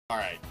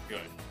Alright,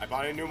 good. I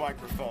bought a new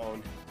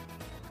microphone.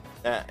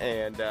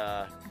 And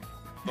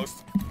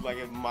looks like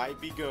it might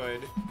be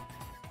good.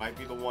 Might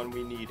be the one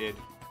we needed.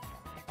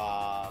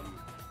 I'm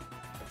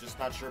just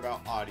not sure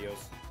about audio.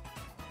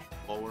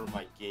 Lower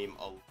my game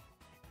a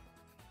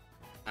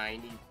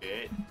tiny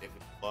bit. If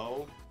it's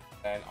low,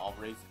 then I'll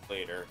raise it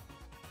later.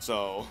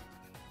 So,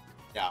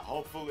 yeah,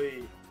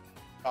 hopefully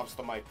stops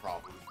the mic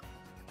problem.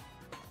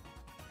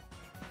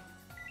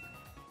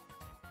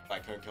 I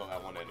couldn't kill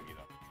that one enemy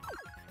though.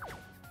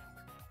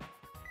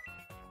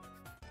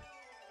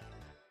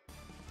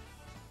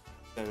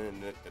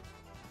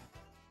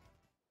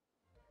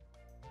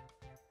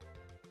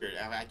 Weird,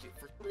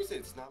 for some reason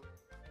it's not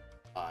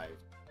 5.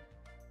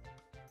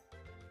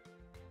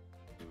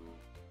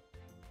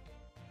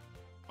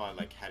 I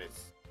like had it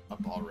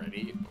up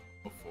already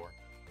before.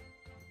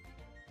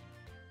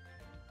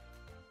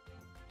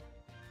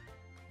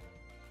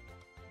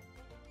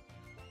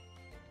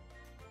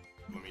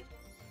 Let me.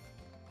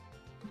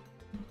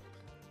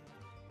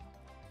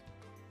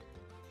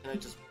 Can I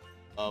just?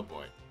 Oh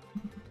boy.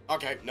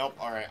 Okay, nope.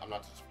 All right, I'm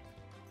not. All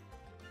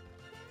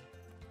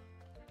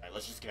right,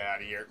 let's just get out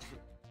of here.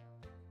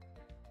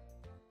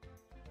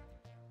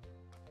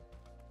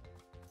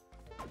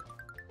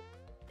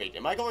 Wait,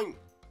 am I going?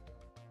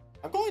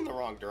 I'm going the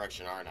wrong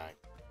direction, aren't I?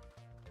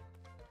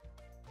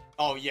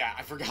 Oh yeah,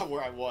 I forgot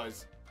where I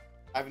was.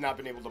 I've not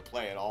been able to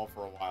play at all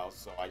for a while,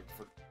 so I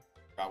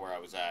forgot where I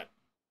was at.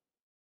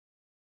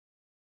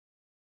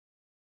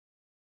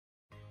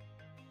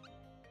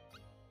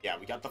 Yeah,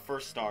 we got the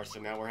first star, so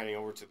now we're heading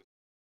over to the...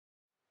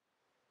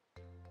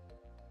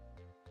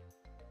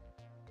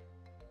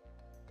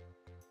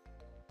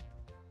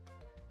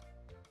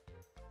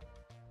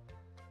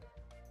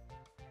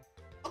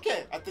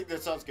 Okay, I think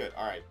that sounds good.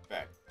 Alright,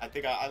 back. I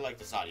think I like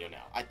this audio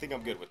now. I think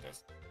I'm good with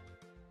this.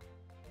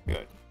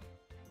 Good.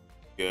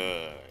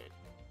 Good.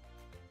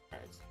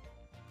 Alright.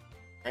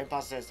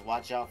 Grandpa says to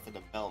watch out for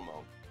the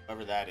Belmo.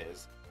 Whoever that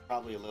is.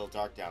 Probably a little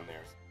dark down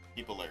there.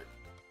 Keep alert.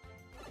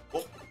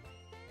 Oh.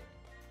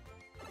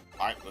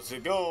 Alright, let's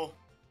go.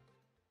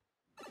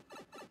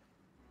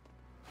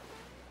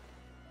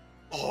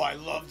 Oh, I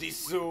love these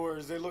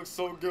sewers. They look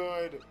so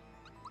good.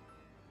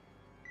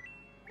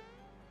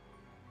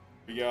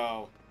 Here we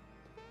go.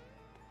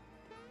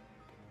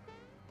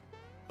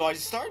 So I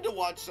started to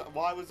watch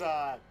while I was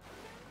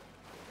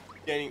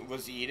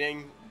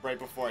eating right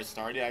before I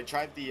started. I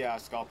tried the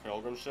Scott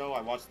Pilgrim show.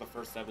 I watched the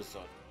first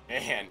episode.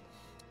 Man,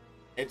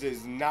 it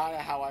is not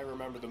how I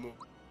remember the movie.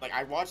 Like,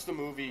 I watched the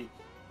movie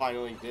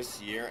finally this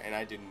year, and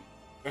I didn't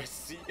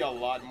see a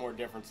lot more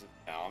differences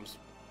now. I'm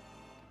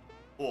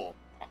cool.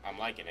 I'm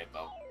liking it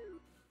though.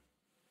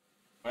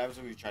 What happens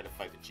when we try to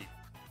fight the chief?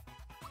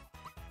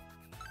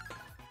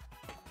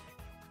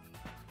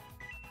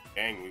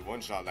 Dang, we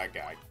one-shot that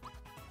guy.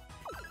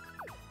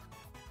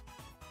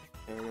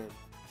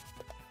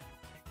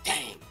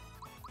 Dang!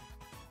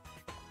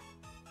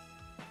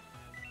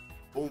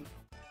 Boom.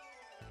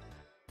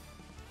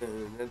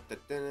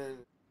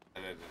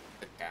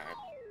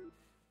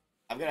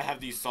 I'm gonna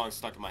have these songs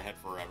stuck in my head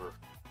forever.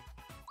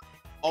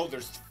 Oh,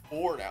 there's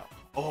 4 now.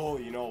 Oh,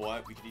 you know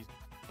what? We could easily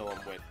kill him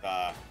with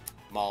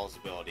Maul's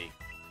ability.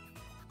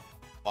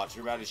 Watch,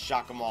 you're about to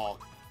shock them all.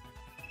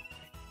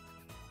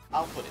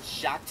 I'll put a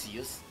shock to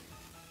you.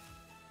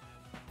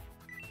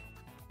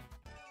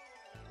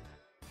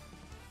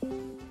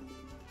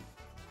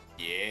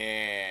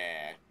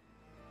 Yeah.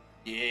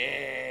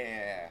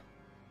 Yeah.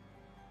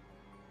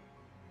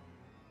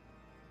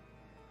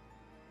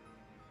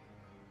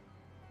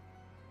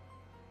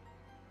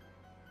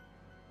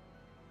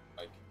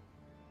 Like,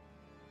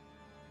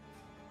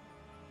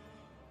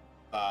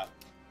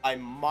 I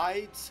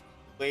might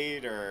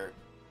later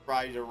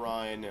try to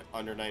run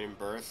Under Night and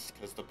Birth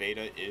because the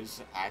beta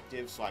is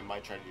active, so I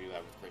might try to do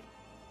that with Chris.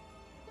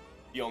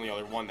 The only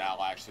other one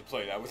that'll actually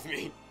play that with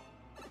me.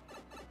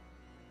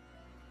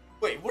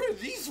 Wait, what are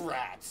these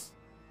rats?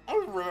 I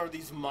don't remember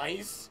these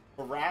mice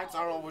or rats.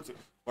 I don't know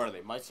what are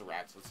they? Mice or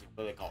rats? Let's see.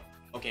 What are they called?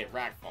 Okay,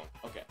 rat phone.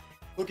 Okay.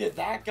 Look at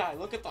that guy.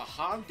 Look at the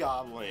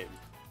hobgoblin.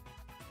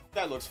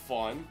 That looks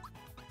fun.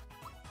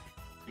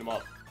 Get him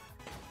up.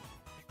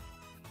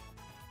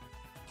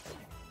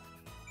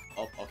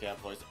 Oh, okay, I'm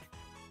poisoned.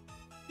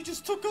 He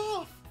just took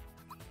off.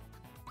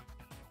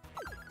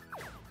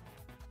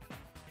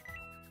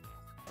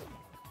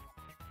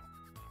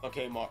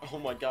 Okay, oh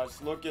my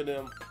gosh, look at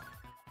him.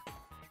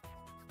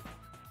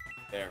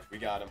 There, we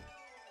got him.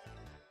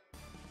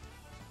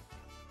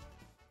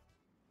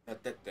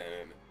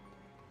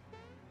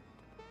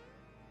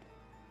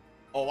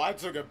 Oh, I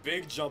took a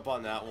big jump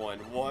on that one.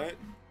 What?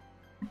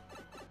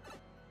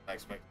 I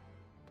expect.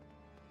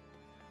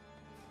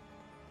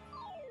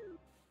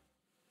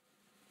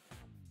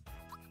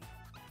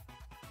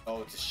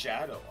 Oh, it's a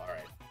shadow.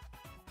 Alright.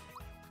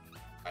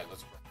 Alright,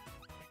 let's go.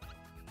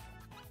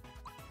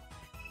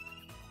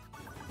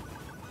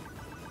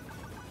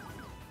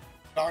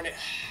 Darn it.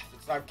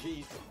 It's not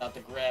keys, not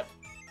the grab.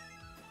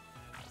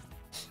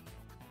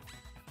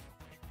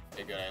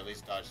 Okay, good. I at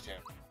least dodged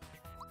him.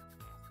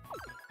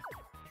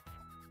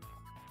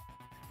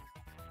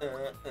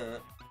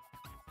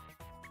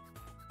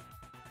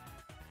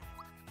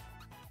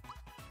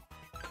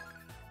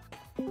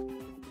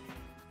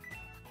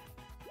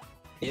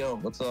 Yo,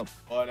 what's up?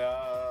 What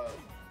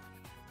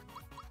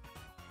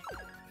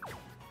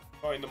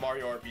playing the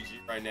Mario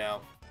RPG right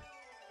now.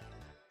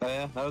 Oh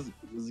yeah, was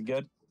it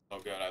good? Oh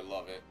good, I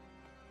love it.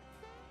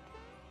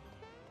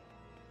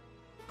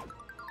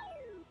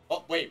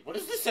 Oh wait, what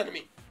is this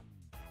enemy?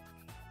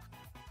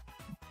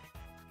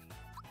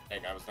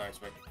 Dang, I was not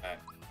expecting that.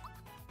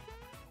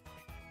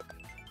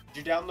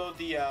 Did you download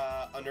the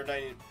Under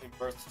Night in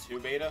Burst 2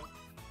 beta?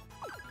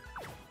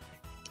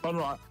 Oh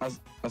no,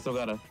 I still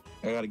gotta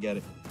get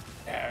it.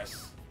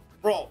 Yes.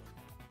 Bro,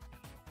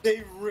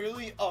 they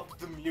really upped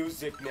the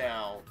music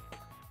now.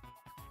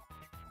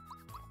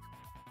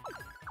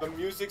 The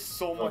music's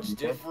so much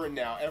different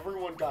now.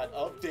 Everyone got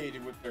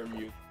updated with their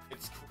music.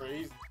 It's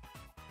crazy.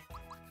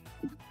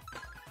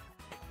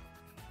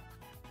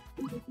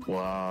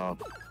 Wow.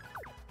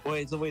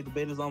 Wait, the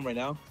beta's on right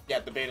now? Yeah,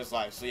 the beta's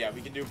live. So yeah,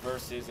 we can do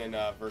verses and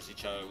verse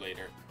each other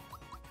later.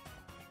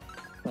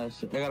 I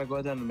gotta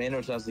go down to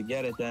Manor's house to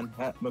get it then.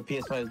 My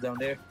PS5 is down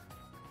there.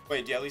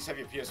 Wait, do you at least have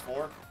your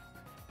PS4?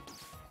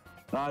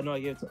 No,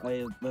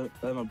 I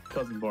let my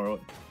cousin borrow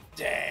it.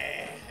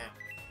 Damn.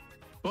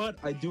 But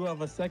I do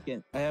have a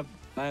second. I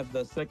have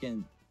the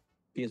second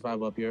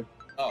PS5 up here.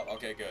 Oh,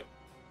 okay, good.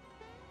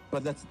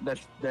 But that's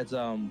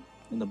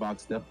in the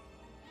box still.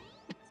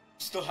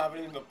 Still have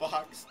it in the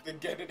box, then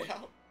get it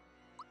out.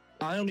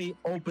 I only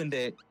opened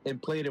it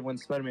and played it when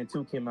Spider-Man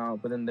 2 came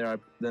out, but then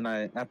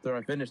after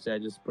I finished it, I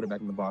just put it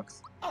back in the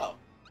box. Oh.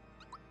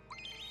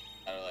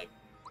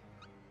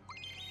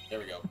 There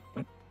we go.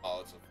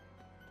 Oh, it's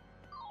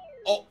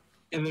oh.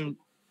 And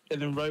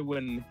then right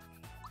when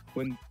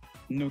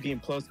New Game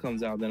Plus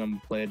comes out, then I'm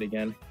gonna play it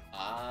again.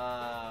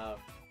 Ah.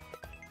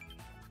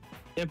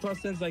 And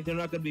plus, since like they're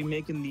not gonna be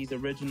making these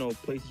original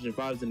PlayStation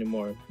 5s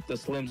anymore, the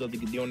Slims are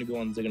the only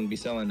ones they're gonna be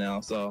selling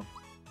now. So.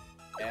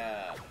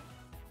 Yeah.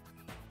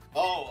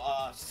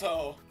 Oh,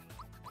 so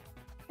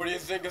what do you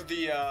think of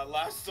the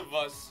Last of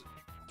Us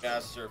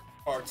Master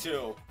Part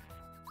 2?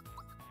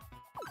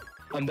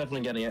 I'm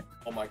definitely getting it.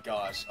 Oh my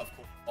gosh, of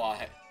course.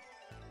 Why?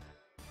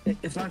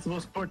 It's Last of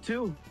Us Part 2.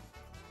 You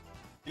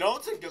know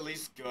what's at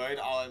least good,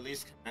 I'll at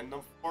least commend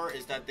them for,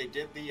 is that they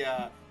did the,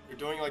 they're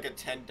doing like a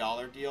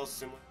 $10 deal,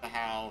 similar to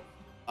how,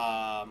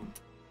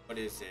 what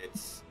is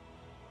it?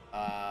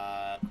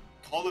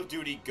 Call of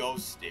Duty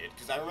Ghost did.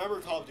 Because I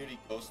remember Call of Duty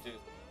Ghost did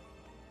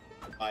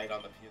buy it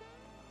on the PS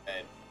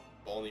and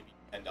will only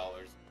be $10.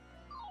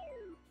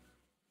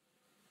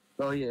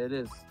 Oh yeah, it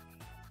is.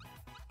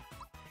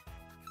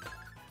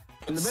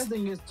 And the best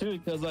thing is too,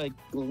 because like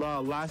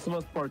Last of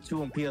Us Part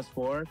 2 on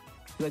PS4,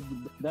 like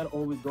that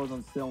always goes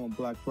on sale on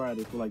Black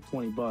Friday for like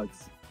 $20.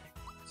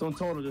 So in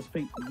total, you're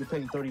paying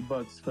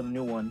 $30 for the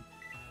new one,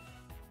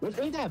 which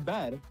ain't that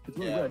bad. It's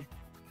really good.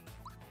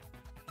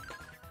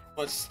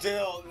 But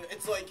still,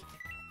 it's like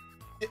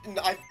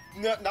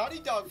Naughty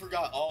Dog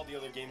forgot all the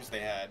other games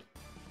they had.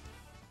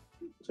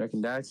 Jack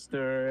and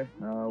Daxter.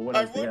 What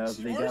else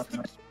they have?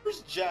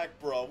 Where's Jack,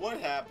 bro? What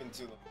happened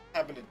to them?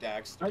 What happened to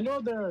Daxter? I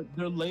know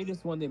their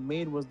latest one they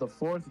made was the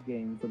 4th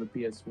game for the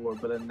PS4,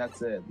 but then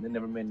that's it. They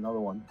never made another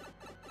one.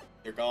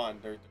 They're gone.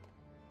 They're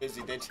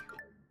busy.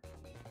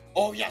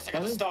 Oh yes, I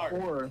got the start.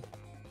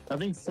 I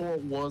think 4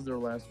 was their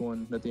last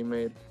one that they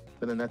made,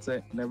 but then that's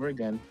it. Never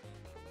again.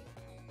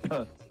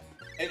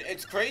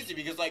 It's crazy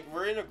because like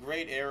we're in a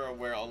great era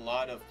where a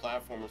lot of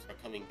platformers are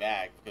coming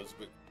back because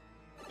we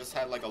just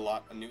had like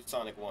a new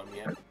Sonic 1, we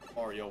had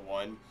Mario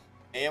 1,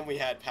 and we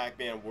had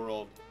Pac-Man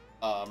World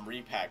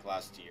repack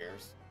last year.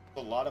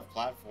 So a lot of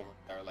platformers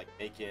that are like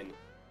making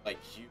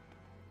like huge,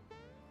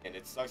 and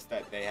it sucks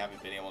that they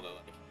haven't been able to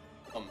like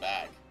come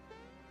back.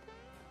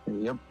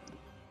 Yep.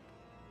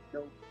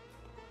 No.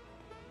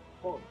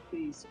 Oh,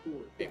 phase 4.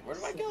 Wait, where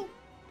do I go?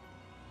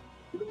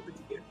 You know what you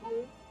get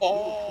home?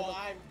 Oh,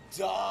 I'm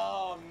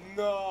dumb.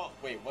 No.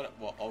 Wait, what?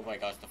 Well, oh my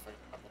gosh, the first.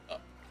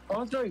 Oh,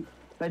 that's right.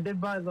 I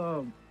did buy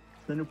the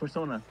new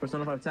Persona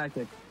 5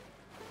 Tactic.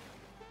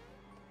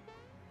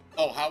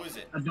 Oh, how is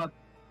it? I don't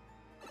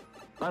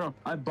know.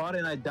 I bought it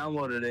and I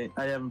downloaded it.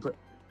 I haven't put.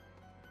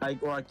 I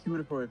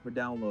queued it for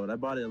download. I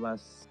bought it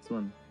last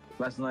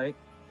night.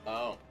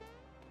 Oh.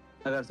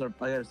 I gotta start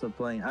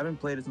playing. I haven't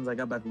played it since I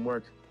got back from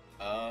work.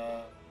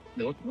 What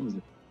is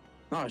it?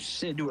 Oh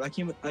shit, dude! I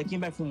came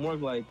back from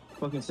work like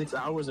fucking 6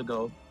 hours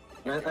ago.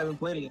 I haven't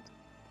played it yet.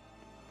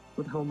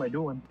 What the hell am I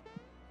doing?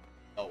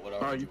 Oh, what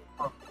are you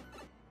doing?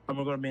 I'm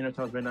gonna go to Maynard's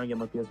house right now and get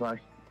my PS5.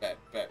 Bet.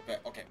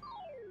 Okay.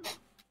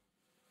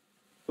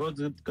 Well, it's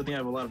a good thing I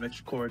have a lot of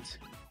extra cords.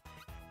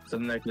 So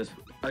then I can just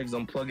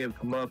unplug it,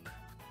 come up,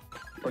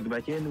 plug it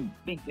back in, and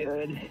be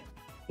good.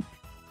 I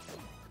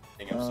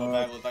think I'm so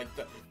bad with like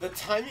the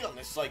timing on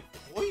this is like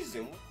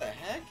poison. What the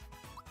heck?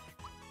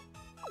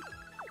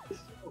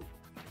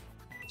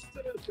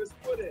 Just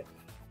put it.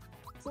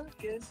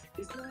 Focus.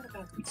 It's not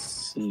about. Let's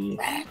see.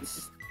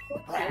 Rats.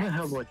 What the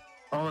hell, boy?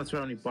 Oh, that's right.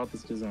 I only bought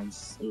this because it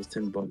was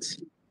 $10.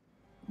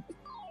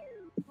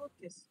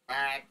 Focus.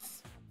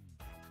 Rats.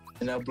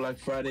 And now Black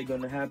Friday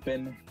gonna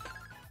happen.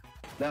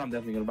 Now I'm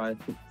definitely gonna buy it.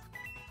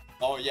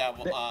 Oh yeah,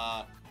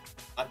 well,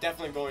 I'm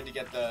definitely going to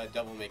get the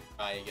Devil May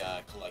Cry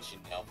collection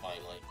now.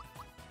 Finally.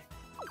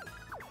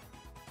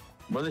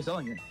 Where are they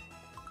selling it?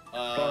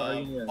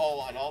 On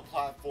all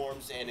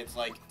platforms, and it's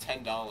like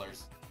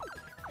 $10.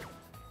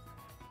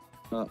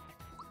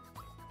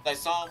 I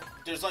saw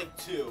there's like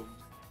 2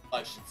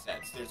 collection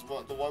sets. There's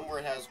the one where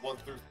it has 1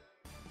 through.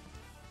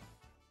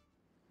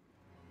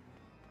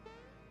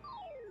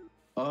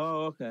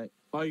 Oh, okay.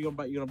 Oh, you're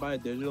gonna buy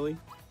it digitally?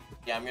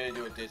 Yeah, I'm gonna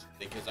do it digitally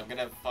because I'm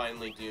gonna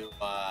finally do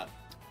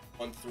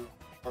 1 through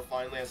 4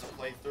 finally as a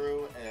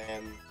playthrough,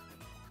 and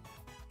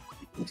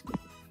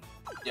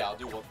yeah, I'll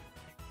do 1.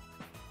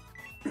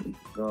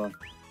 Oh,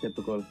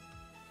 typical.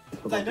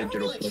 I never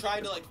really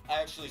tried to like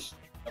actually show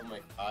my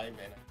eye,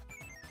 man.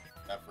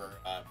 Ever,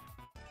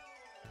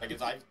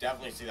 like I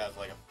definitely see that as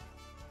like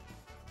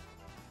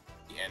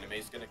the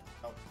anime's gonna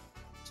come out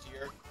this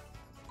year.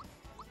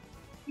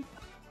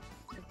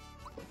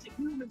 What's a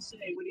human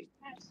say when he's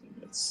passing?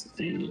 Let's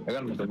see. I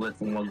gotta make a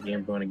list of what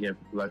games I'm gonna get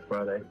for Black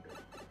Friday.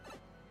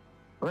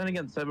 But then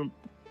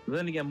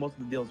again, most of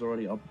the deals are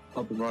already up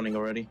and running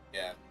already.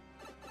 Yeah.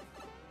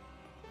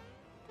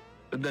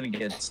 But then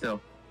again,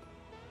 still.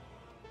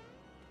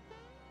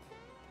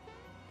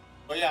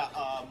 But yeah,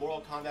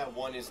 Mortal Kombat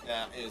 1 is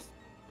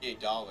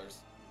 $8.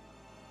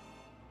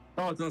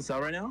 Oh, it's on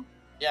sale right now?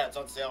 Yeah, it's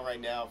on sale right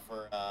now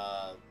for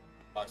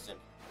Xbox.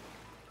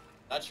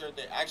 Not sure if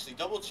they actually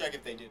double check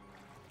if they did.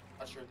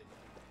 Not sure if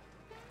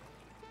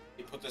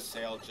they put the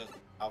sale just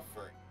out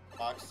for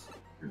Xbox.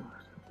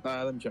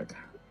 Let me check.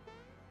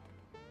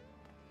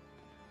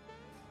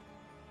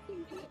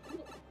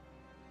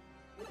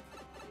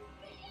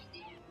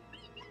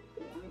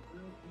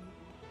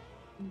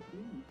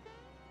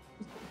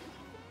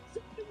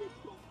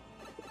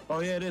 Oh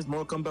yeah, it is.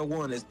 Mortal Kombat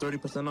 1 is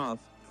 30% off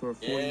for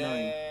 $49.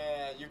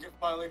 Yeah, you can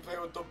finally play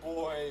with the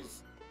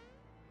boys.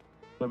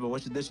 Wait, but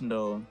which edition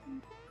though?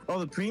 Oh,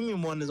 the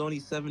premium one is only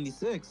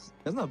 $76.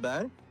 That's not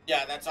bad.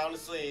 Yeah, that's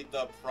honestly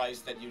the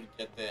price that you'd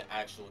get the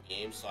actual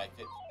game, so I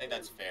think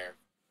that's fair.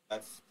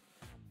 That's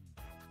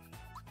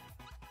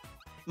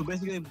So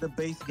basically, the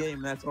base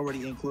game that's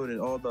already included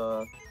all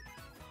the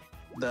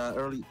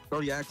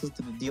early access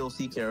to the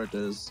DLC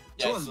characters.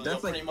 yeah. So you'll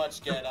pretty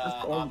much get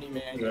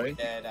Omni-Man, you'll right?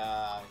 get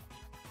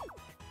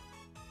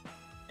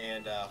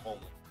and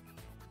Homeland.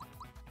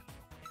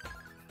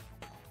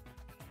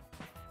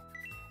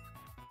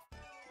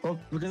 Well,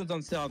 because it's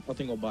on sale, I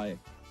think I'll buy it.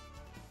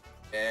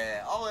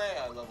 Yeah. Oh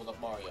yeah, I leveled up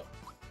Mario.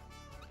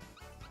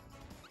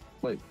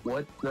 Wait,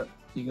 what?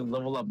 You can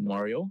level up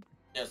Mario?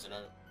 Yes, and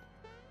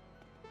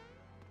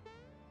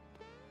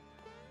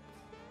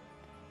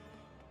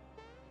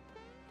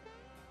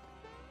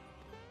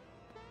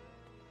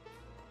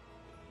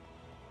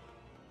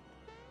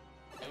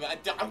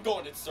I'm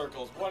going in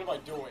circles. What am I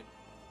doing?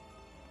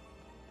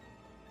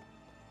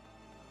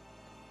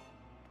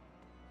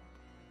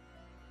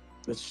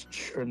 It's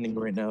trending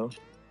right now.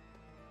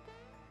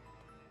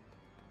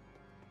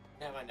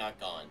 Have I not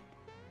gone?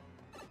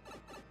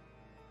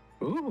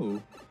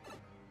 Ooh.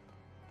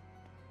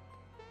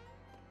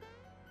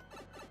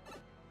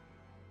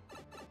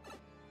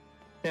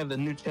 Yeah, the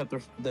new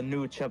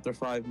chapter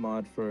 5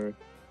 mod for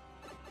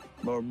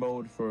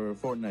mode for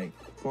Fortnite.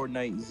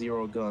 Fortnite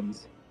Zero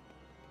Guns.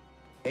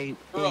 Age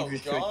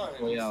restricted guns.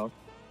 Royale.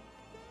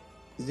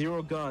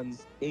 Zero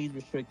Guns, age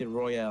restricted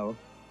Royale.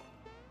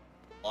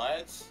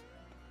 What?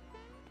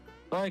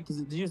 Alright, cause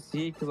did you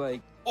see it? Cause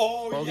like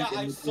Oh all yeah, these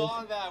I images-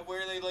 saw that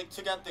where they like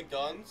took out the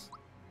guns.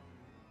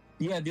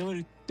 Yeah,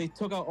 they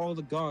took out all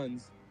the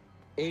guns,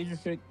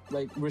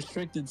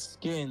 restricted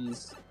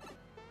skins.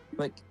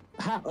 Like,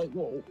 how? Like,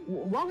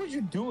 why would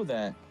you do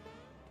that?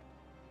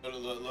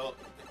 Little,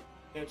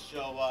 they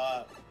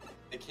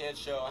can't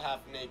show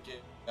half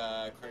naked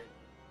Kratos.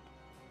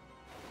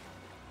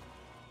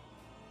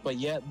 But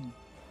yet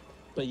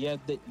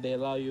they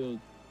allow you to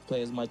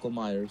play as Michael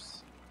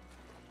Myers.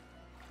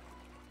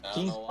 I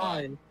don't He's know why.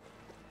 fine.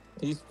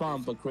 He's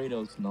fine, but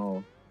Kratos,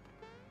 no.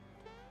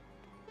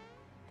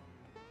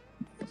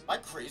 Am I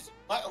crazy?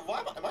 Why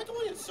am I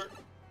going in certain?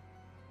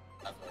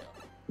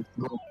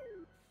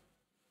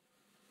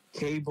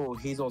 Cable,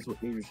 he's also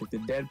age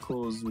restricted.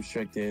 Deadpool is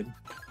restricted.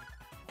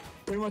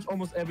 Pretty much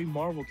almost every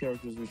Marvel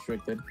character is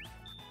restricted.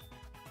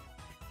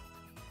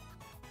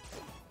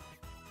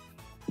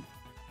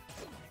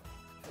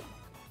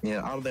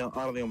 Yeah, I don't think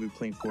I'll be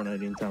playing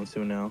Fortnite anytime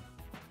soon now.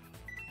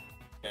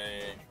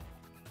 Okay.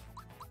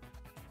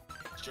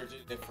 Sure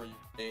did it for your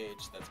age.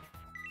 That's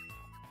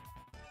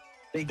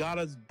They got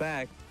us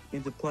back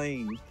into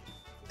playing.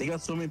 They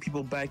got so many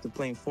people back to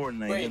playing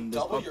Fortnite. wait. And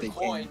this Double your update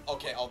coin. came.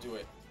 Okay, I'll do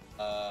it.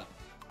 Oh,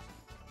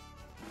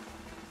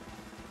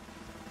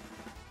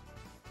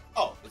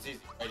 it's easy.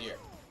 Right here.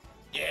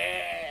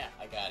 Yeah,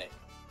 I got it.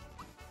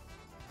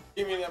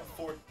 Give me that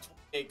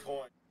 428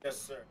 coin. Yes,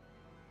 sir.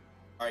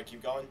 All right,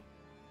 keep going.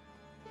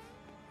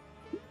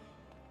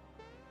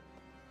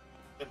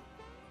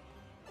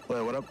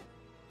 Wait, what up?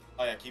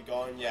 Oh yeah, keep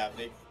going. Yeah,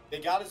 they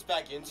got us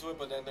back into it,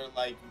 but then they're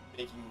like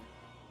making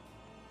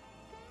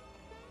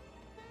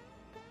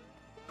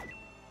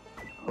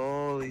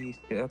Holy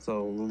shit, that's a They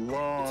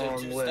long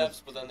take 2 list.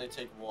 steps, but then they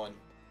take 1.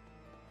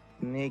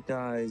 Snake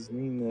Eyes,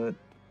 Nathan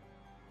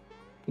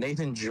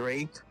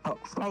Drake.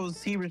 How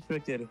is he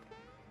restricted?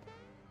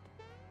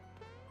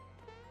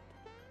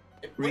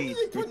 When did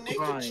they put Reed,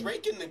 Nathan Prime.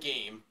 Drake in the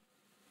game?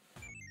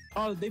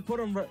 Oh, they put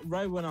him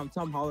right when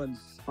Tom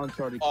Holland's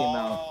Uncharted came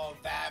out. Oh,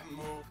 that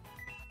move.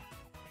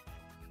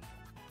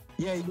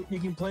 Yeah, you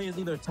can play as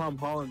either Tom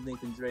Holland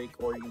Nathan Drake,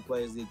 or you can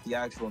play as the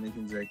actual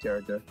Nathan Drake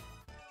character.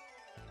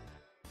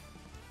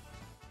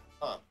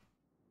 Huh.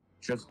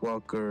 Jeff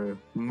Walker,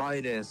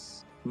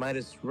 Midas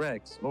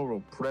Rex,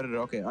 Oro, Predator.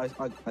 Okay, I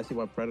see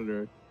why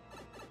Predator.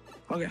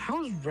 Okay,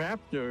 how's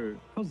Raptor?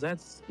 How's that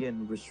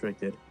skin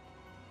restricted?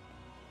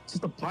 It's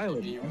just a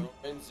pilot. He Man.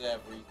 ruins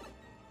everything.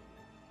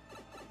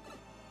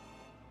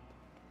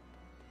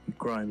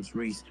 Grimes,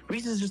 Reese.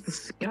 Reese is just a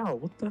scout.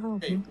 What the hell?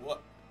 Hey,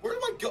 what? Where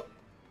do I go?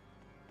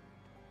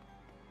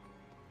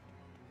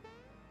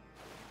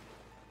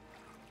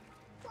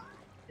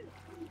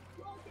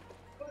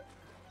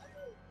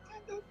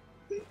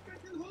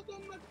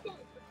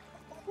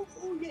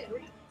 Oh yeah,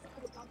 right.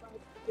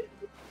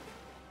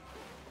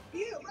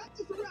 Yeah, wrap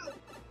this around.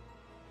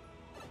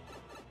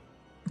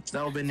 It's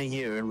now been a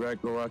year and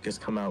Ragnarok has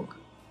come out.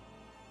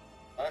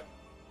 What?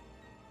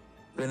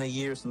 Been a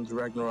year since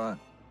Ragnarok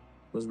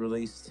was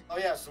released. Oh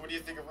yeah, so what do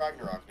you think of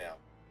Ragnarok now?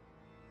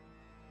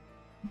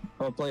 I'm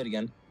gonna play it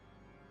again.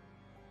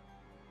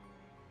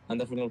 I'm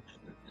definitely gonna...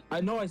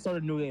 I know I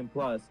started New Game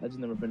Plus. I just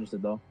never finished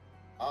it though.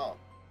 Oh.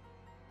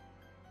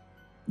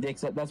 Yeah,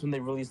 except that's when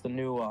they released the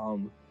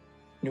new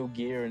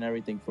gear and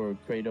everything for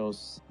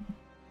Kratos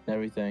and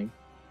everything.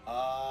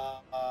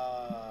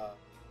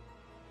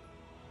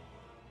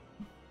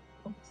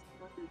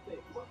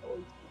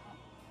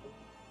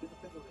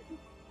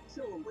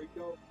 Show him,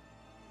 Rico.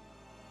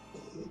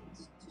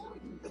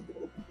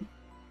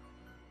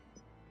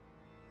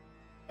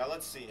 Now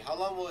let's see. How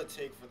long will it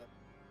take for them?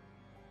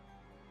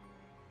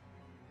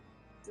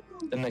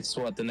 The next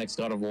what? The next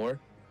God of War?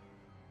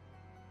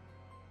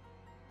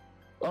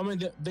 I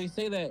mean, they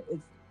say that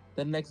it's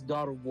the next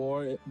God of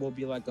War. It will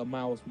be like a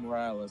Miles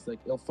Morales. Like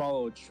it'll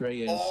follow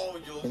Atreus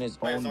in his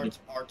own.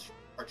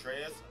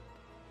 Atreus?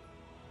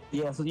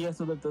 Yeah, so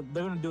they're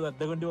gonna do that.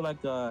 They're gonna do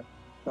like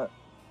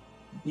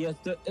yes,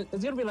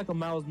 it's gonna be like a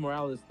Miles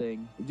Morales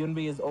thing. It's gonna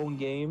be his own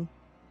game.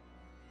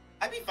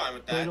 I'd be fine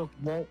with that.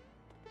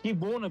 He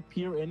won't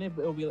appear in it,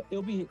 but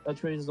it'll be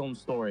Atreus' own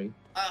story.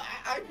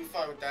 I'd be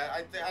fine with that.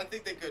 I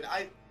think they could.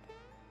 I'd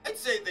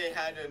say they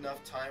had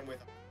enough time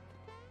with.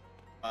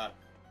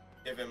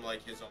 Give him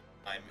like his own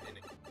time in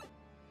it.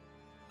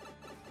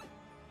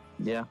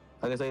 Yeah,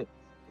 like I say,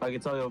 I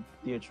can tell you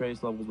the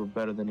Atreus levels were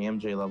better than the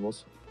MJ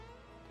levels.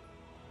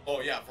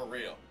 Oh yeah, for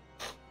real.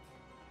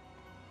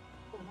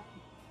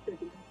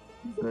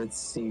 Let's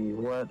see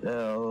what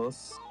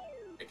else.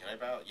 Hey, can I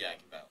bow? Yeah, I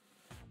can bow.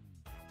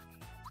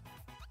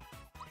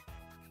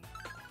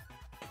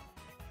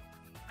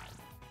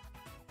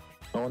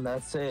 Oh, and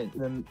that's it.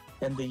 Then,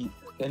 in the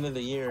end of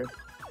the year,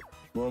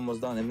 we're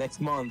almost done. And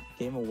next month,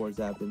 Game Awards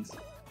happens.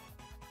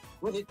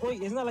 Wait,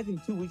 isn't that like in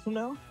 2 weeks from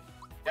now?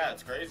 Yeah,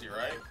 it's crazy,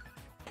 right?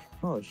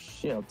 Oh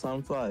shit,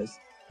 time flies.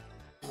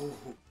 Ooh.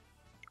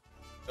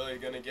 So you're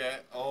gonna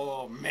get.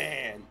 Oh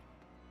man.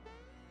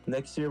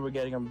 Next year, we're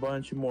getting a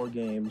bunch of more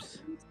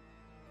games.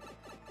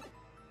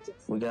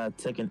 We got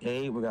Tekken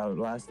 8. We got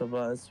Last of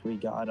Us. We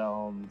got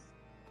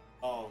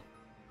Oh.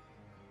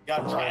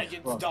 Got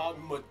Dragon's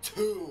Dogma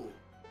 2.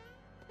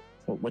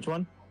 Which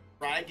one?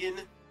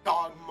 Dragon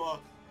Dogma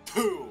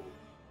 2.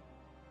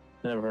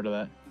 Never heard of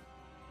that.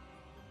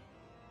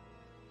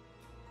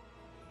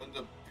 One of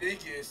the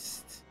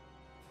biggest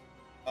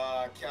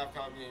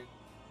Capcom games.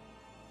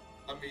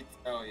 Let me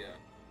tell ya.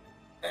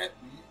 Let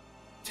me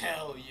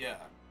tell ya.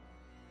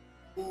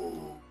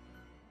 Ooh.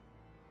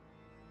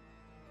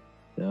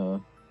 Yeah.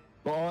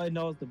 But all I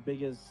know is the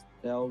biggest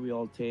L we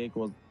all take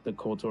was the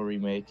KOTOR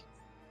remake.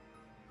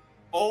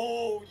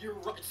 Oh, you're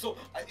right. So,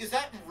 is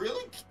that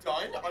really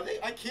done? Are they?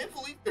 I can't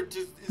believe they're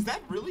just. Is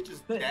that really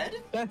just dead?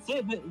 That's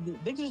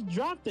it. They just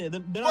dropped it.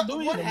 They're not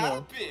doing it anymore.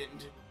 What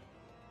happened?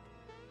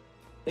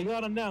 They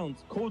got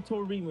announced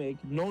KOTOR remake,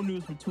 no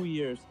news for 2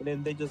 years, and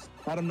then they just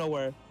out of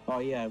nowhere. Oh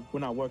yeah, we're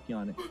not working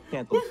on it.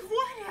 Canceled.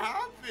 What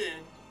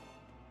happened?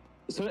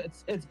 So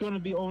it's gonna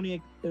be only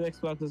an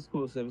Xbox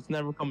exclusive. It's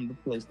never coming to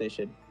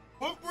PlayStation.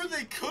 What were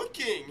they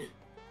cooking?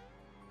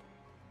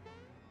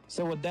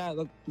 So with that,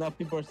 look, now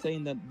people are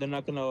saying that they're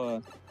not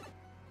gonna.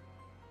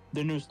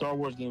 The new Star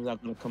Wars game is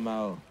not gonna come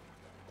out.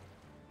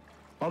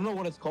 I don't know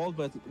what it's called,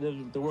 but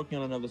they're working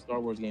on another Star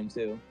Wars game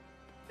too.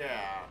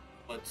 Yeah,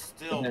 but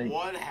still,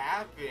 what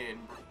happened?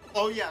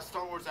 Oh yeah,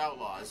 Star Wars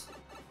Outlaws.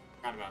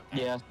 Forgot about that.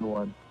 Yeah, that's the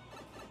one.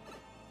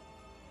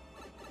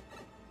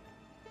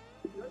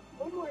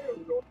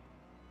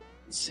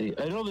 Let's see,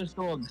 I know there's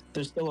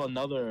still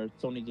another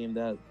Sony game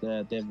that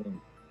they haven't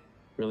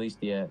released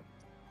yet.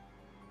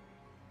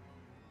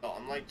 Oh,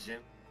 I'm like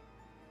Jim.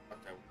 What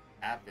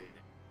happened?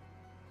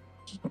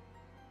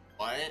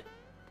 What?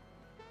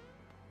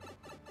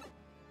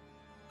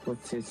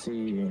 Let's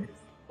see.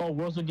 Oh,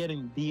 we're also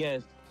getting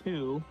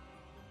DS2.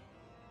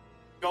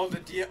 Oh, the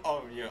D.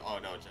 Oh, yeah. Oh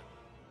no,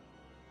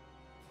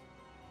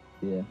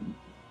 Yeah.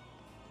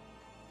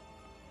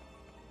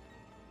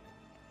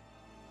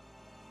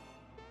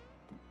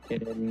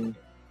 And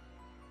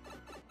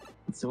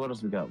so what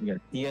else we got? We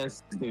got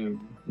PS2.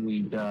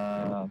 We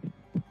got.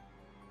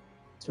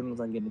 We're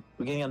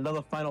getting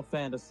another Final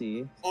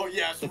Fantasy. Oh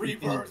yes,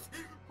 Rebirth.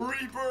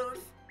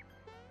 Rebirth.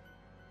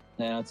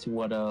 And let's see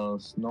what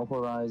else. No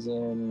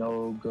Horizon,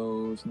 no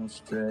Ghost, no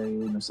Stray,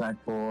 no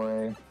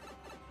Sackboy.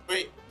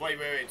 Wait.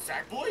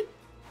 Sackboy?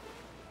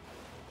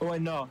 Oh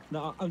wait, no,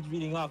 I'm just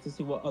reading off to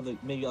see what other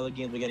games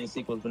are getting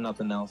sequels, but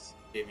nothing else.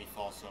 Gave me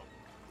false hope.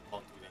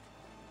 Don't do that.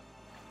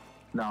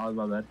 No, I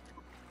love that.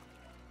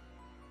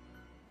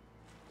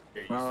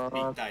 Here, you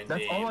speak thy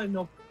That's name. all I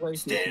know.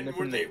 Stand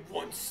where they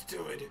once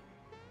stood.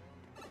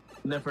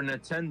 And then for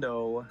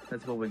Nintendo,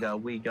 that's what we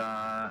got. We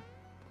got.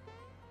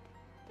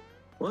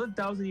 Was it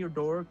 1,000-Year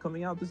Door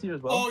coming out this year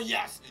as well? Oh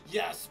yes,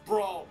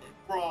 bro.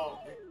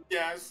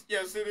 Yes,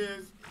 it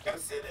is.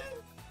 Yes, it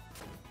is.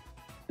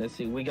 Let's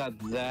see, we got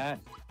that.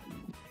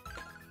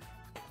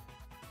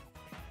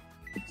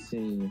 Let's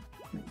see.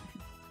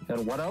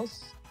 And what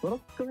else? What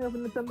else coming up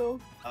in Nintendo?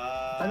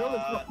 I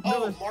know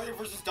there's Mario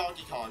vs.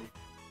 Donkey Kong.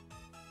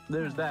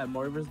 There's that,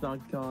 Mario vs.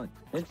 Donkey Kong.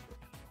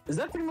 Is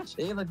that pretty much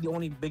it? Like the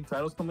only big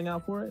titles coming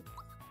out for it?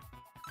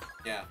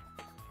 Yeah.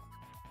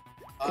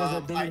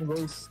 I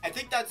I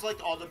think that's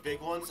like all the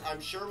big ones.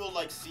 I'm sure we'll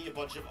like see a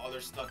bunch of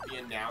other stuff be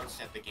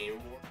announced at the Game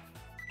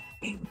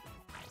Award.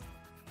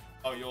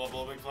 Oh, you love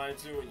Little Big Planet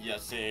too? Yeah,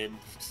 same.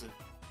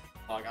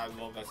 Like, I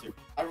love that series.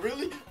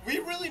 We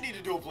really need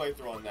to do a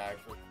playthrough on that.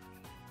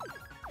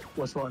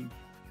 Which one?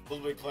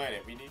 Little Big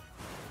Planet. We need.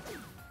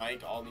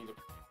 Mike, all need to.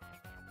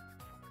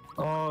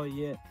 Oh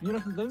yeah. You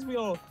know, since we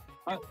all.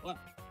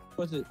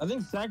 What's it? I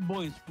think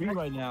Sackboy is free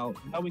right now.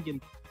 Now we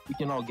can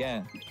all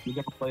get. We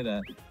can play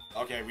that.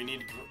 Okay, we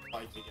need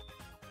Mike to get.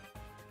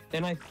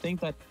 And I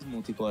think that's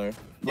multiplayer.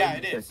 Yeah,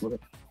 it is.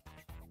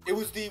 It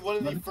was one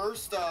of the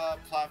first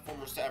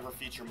platformers to ever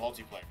feature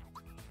multiplayer.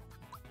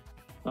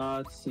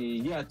 Let's see.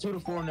 Yeah, 2 to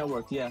 4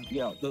 network. Yeah.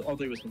 All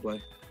three of us can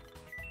play.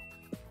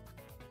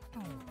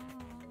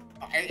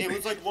 It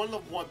was like one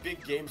of the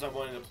big games I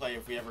wanted to play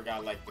if we ever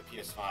got like the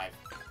PS5.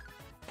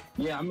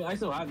 Yeah, I mean, I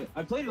still have it.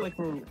 I played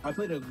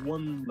it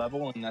one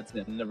level and that's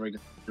it. I never got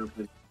through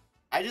it.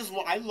 I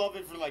love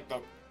it for like the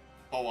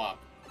co-op.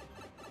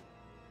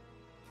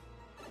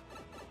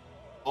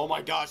 Oh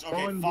my gosh!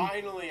 Okay,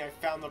 finally I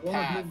found the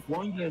path.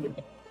 One game.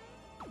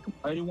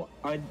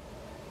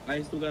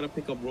 I still gotta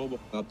pick up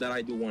RoboCop that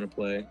I do want to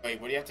play.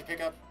 Wait, what do you have to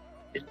pick up?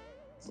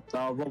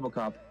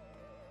 RoboCop.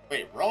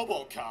 Wait,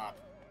 RoboCop.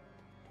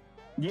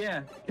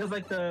 Yeah, because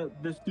like the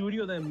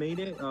studio that made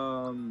it,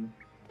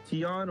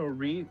 Tion or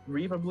Reeve,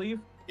 I believe.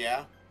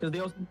 Yeah. Because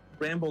they also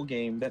Rambo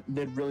game that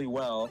did really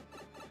well,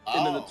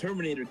 and then the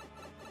Terminator,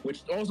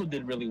 which also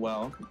did really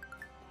well.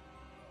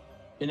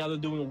 And now they're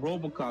doing a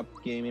RoboCop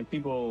game, and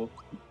people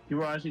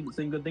are actually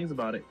saying good things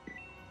about it.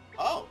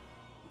 Oh.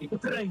 These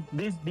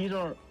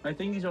are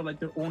like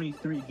the only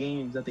 3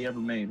 games that they ever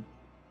made,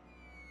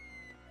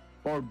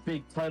 or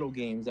big title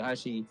games that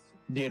actually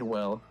did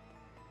well.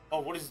 Oh,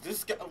 what is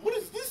this guy? What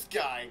is this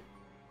guy?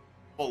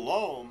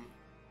 Malone.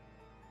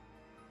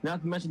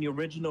 Not to mention the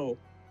original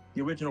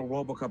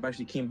RoboCop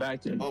actually came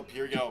back to. Oh,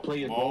 here we go.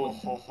 Play it.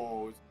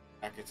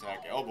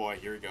 Attack. Oh boy,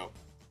 here we go.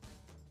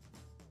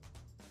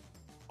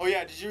 Oh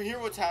yeah, did you hear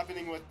what's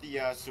happening with the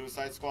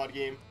Suicide Squad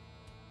game?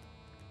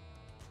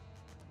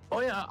 Oh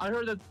yeah, I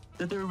heard that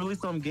they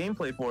released some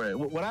gameplay for it.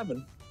 What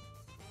happened?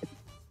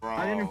 Bro.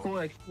 I didn't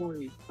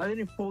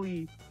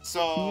fully.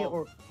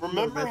 So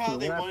remember how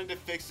they wanted to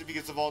fix it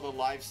because of all the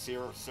live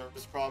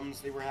service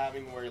problems they were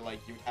having, where like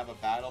you'd have a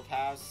battle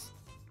pass.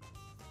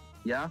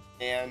 Yeah.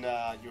 And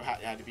you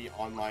had to be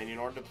online in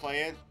order to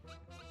play it.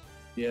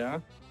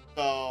 Yeah.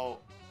 So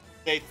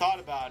they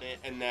thought about it,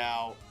 and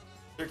now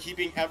they're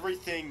keeping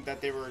everything that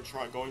they were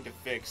going to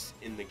fix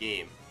in the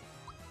game.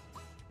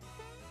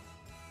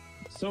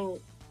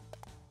 So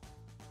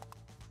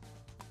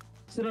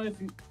now if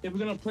we're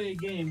gonna play a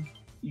game,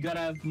 you gotta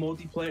have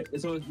multiplayer.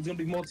 So it's gonna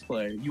be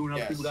multiplayer. You and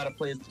other people gotta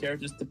play as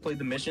characters to play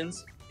the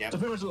missions. Yeah. So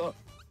pretty much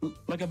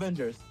like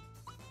Avengers.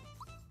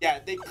 Yeah,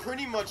 they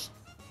pretty much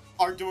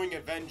are doing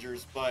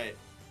Avengers, but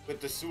with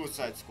the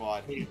Suicide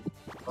Squad.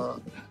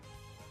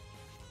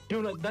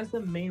 Dude, that's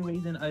the main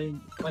reason I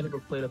never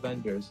played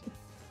Avengers.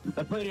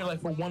 I played it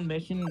like for one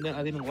mission, then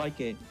I didn't like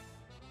it.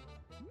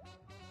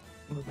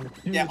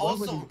 Dude, yeah,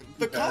 also,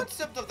 the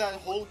concept of that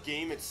whole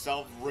game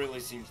itself really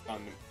seems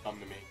dumb to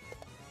me.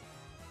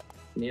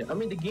 Yeah, I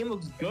mean, the game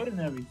looks good and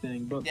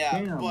everything, but yeah,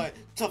 damn. But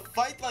to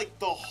fight, like,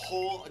 the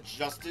whole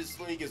Justice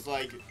League is,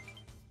 like,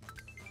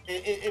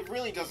 it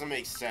really doesn't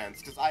make sense,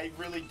 because I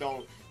really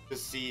don't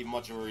see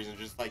much of a reason to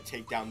just, like,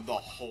 take down the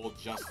whole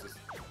Justice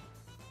League.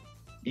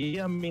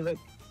 Yeah, I mean, like,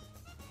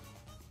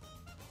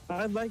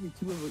 I'd like it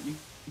too if you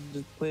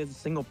just play as a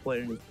single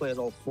player and just play as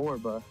all 4,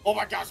 but... Oh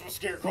my gosh, I'm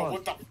scared, bro,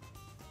 what the...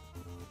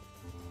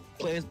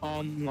 Play as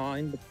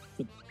online,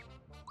 but...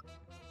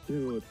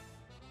 Dude.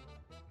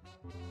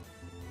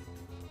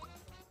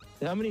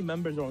 How many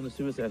members are on the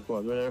Suicide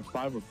Squad? Are there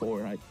 5 or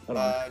 4? I don't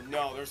know.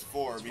 No, there's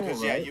 4 It's because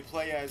 4, yeah, right? you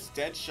play as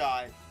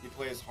Deadshot, you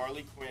play as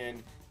Harley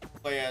Quinn, you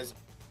play as,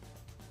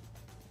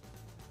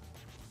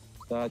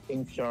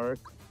 King Shark.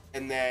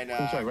 and then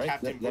King Shark, right?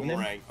 Captain That name?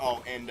 Boomerang.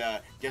 Oh, and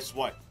guess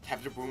what?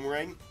 Captain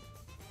Boomerang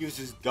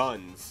uses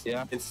guns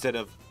instead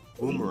of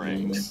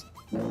boomerangs.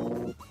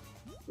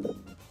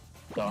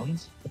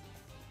 Guns?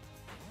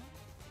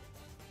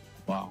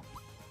 Wow.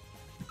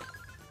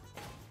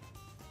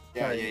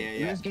 Yeah, Alright, yeah, yeah,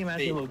 yeah. this game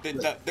actually looks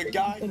good. The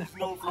guy who's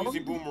known for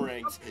using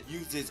boomerangs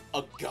uses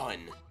a gun.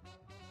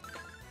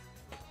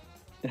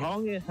 And how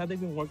long have they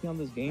been working on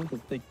this game? For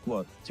like,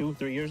 what,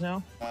 2-3 years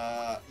now?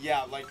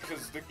 Yeah, like,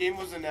 because the game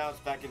was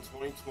announced back in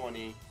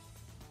 2020,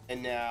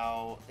 and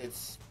now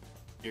it's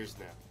years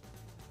now.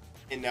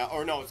 And now,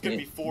 or no, it's gonna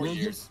be 4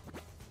 years.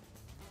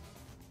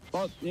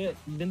 Oh, yeah,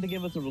 didn't they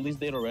give us a release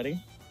date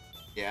already?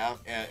 Yeah,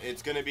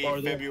 it's gonna be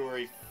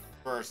February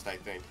 1st, I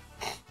think.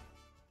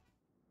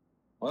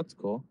 Oh, that's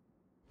cool.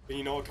 But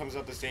you know what comes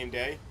out the same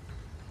day?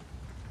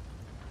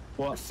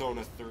 What?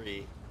 Persona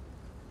 3.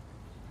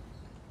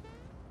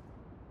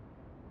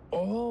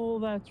 Oh,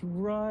 that's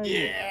right.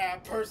 Yeah,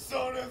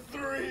 Persona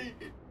 3!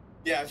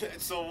 Yeah,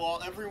 so while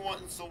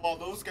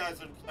those guys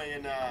are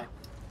playing,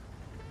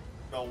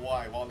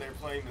 while they're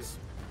playing this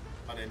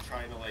and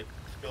trying to, like,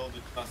 kill the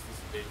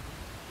Justice League,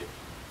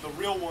 the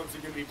real ones are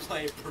gonna be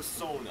playing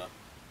Persona.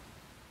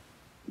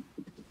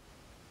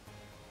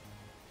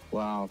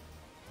 Wow.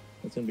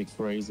 That's gonna be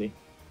crazy.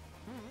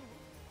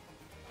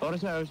 I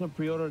also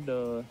pre-ordered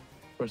the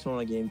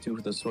Persona game 2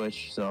 for the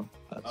Switch, so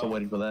I'm still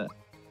waiting for that.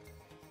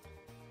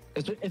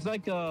 It's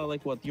like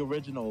what, the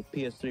original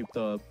PS3,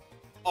 the...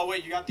 Oh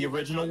wait, you got the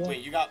original one?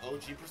 Wait, you got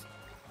OG Persona?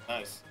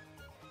 Nice.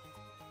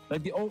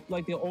 Like the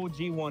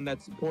OG one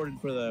that's ported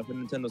for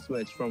Nintendo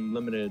Switch from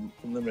limited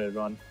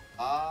run.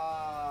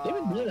 They've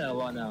been doing that a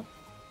lot now.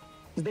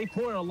 Cause they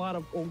port a lot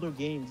of older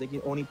games they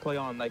can only play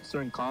on like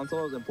certain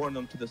consoles and port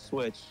them to the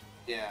Switch.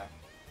 Yeah.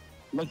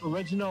 Like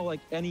original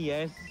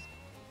NES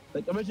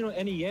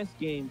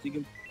games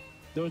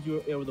those you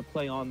were able to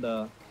play on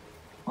the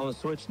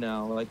Switch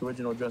now, like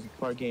original Jurassic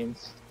Park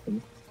games.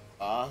 Man,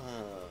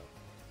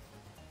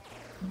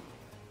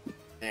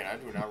 I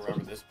do not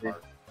remember this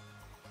part.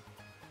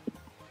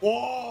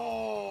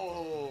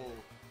 Whoa!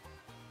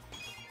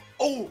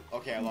 Oh!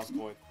 Okay, I lost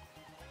point.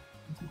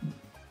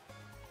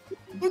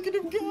 Look at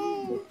him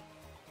go!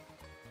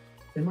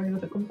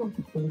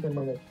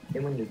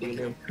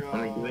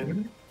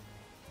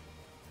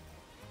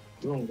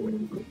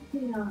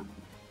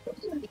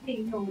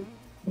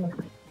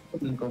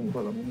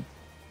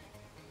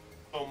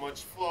 So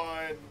much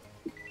fun!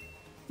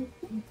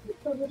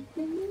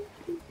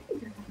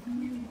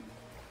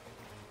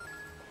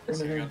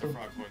 So you got the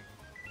frog one.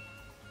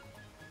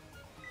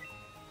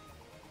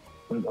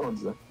 It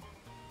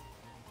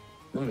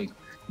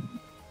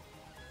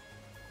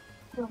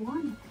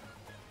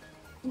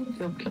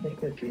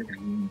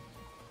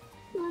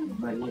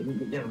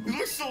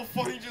looks so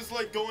funny just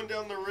like going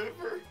down the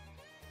river.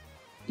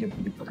 Yep.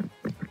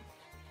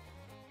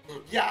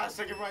 Yes,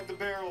 I can ride the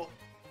barrel.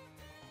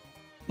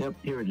 Yep,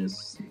 here it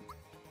is.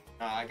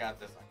 I got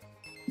this.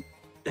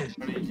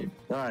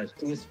 Alright,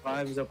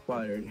 PS5 is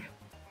acquired.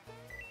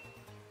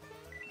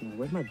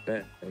 Where's my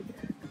bed?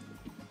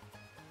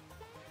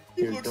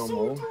 He looks so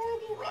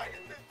adorable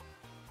riding that.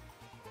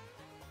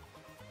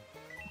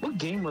 What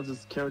game was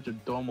this character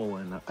Domo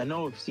in? I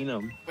know I've seen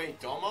him. Wait,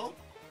 Domo?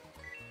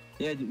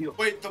 Yeah,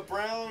 wait, the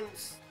brown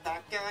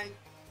that guy?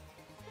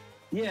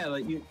 Yeah,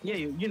 like you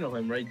know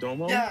him, right,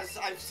 Domo? Yes,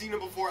 I've seen him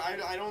before.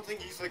 I don't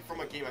think he's like from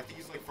a game. I think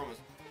he's like from a...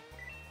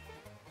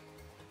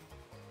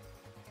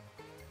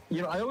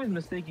 You know, I always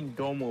mistaken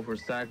Domo for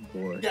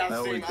Sackboy. Yeah,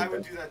 same. I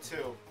would do that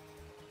too.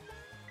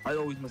 I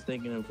always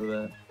mistaken him for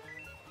that.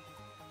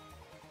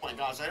 Oh my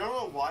gosh, I don't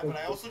know why, but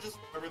I also just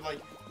remember I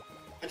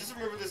just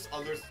remember this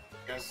other.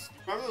 Yes,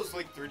 remember those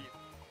like 30.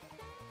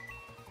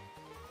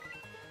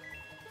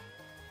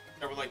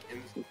 That were like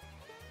in.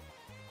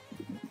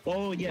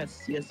 Oh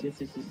yes.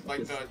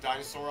 Like the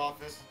dinosaur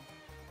office.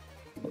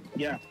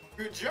 Yeah.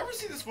 Dude, did you ever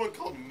see this one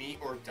called Meet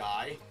or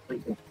Die?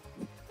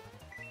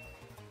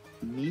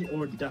 Meet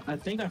or Die? I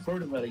think I've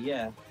heard about it.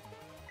 Yeah.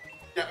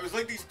 Yeah, it was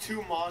like these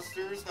two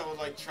monsters that would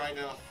like try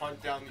to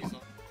hunt down these.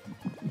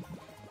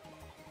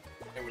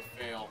 They would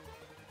fail.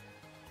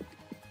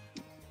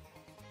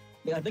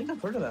 Yeah, I think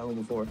I've heard of that one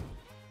before.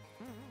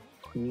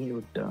 Meet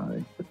or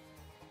Die.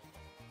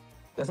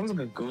 That sounds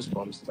like a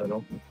Goosebumps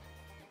title.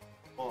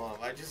 Hold on,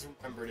 I just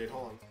remembered it.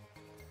 Hold on.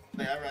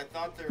 Like, I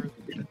thought there was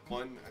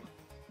one.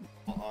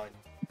 Hold on.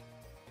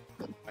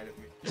 Might have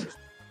made.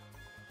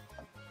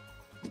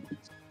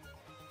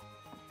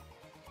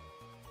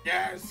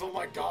 Yes! Oh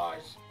my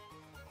gosh!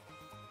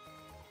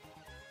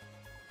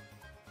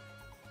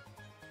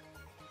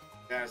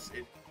 Yes,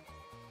 it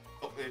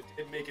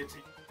did make it to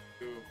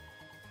you.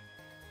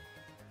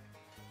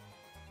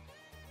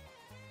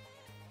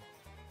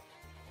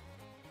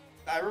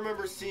 I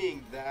remember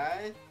seeing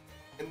that,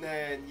 and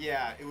then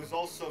yeah, it was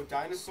also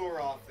Dinosaur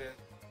Office,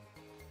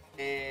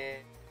 and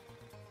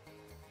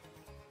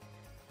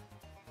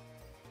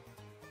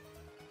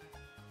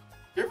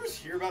ever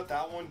hear about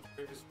that one?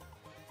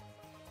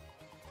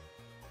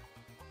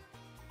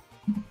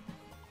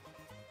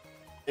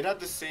 It had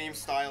the same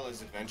style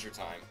as Adventure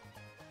Time.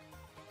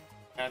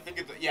 And I think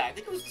I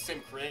think it was the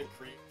same creator.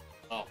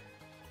 Oh.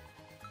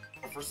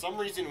 But for some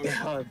reason it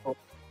was...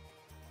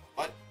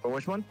 What? For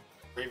which one?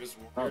 Bravest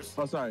Warriors.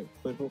 Oh, sorry.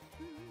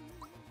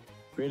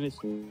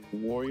 Greatest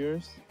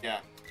Warriors? Yeah.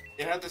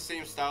 It had the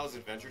same style as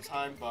Adventure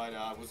Time, but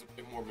was a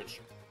bit more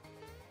mature.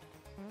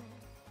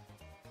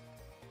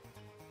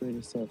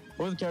 Greatest stuff.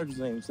 What are the characters'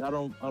 names? I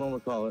don't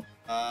recall it.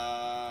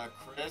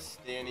 Chris,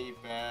 Danny,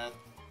 Beth,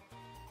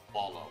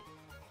 Wallow.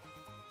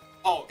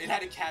 Oh, it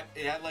had a cat.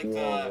 It had like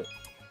the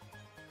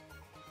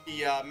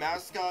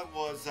mascot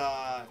was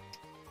a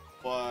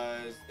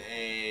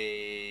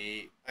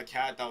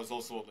cat that was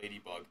also a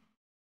ladybug.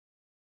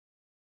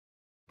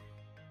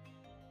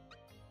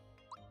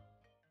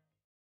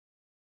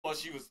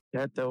 Plus, she was.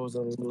 That was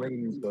a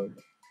ladybug.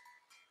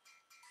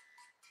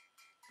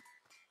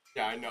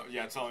 Yeah, I know.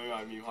 Yeah, tell me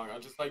about me, Hung.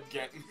 I'm just like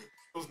getting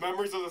those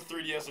memories of the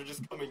 3DS are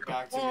just coming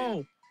back to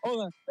me.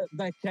 Oh,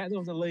 that cat that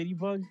was a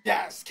ladybug.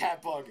 Yes,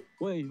 cat bug.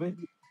 Wait.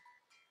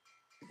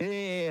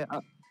 Yeah.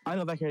 I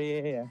know that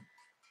character. Yeah.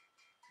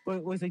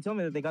 Wait, so you tell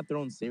me that they got their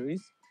own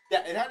series?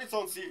 Yeah, it had its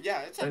own series.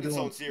 Yeah, it had its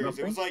own series.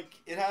 Nothing? It was like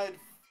it had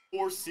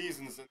 4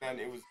 seasons and then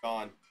it was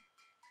gone.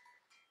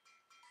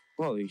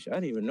 Holy shit! I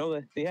didn't even know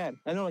that they had.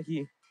 I know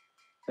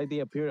they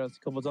appeared a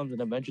couple times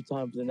in Adventure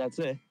Times, and that's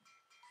it.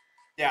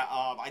 Yeah,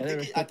 I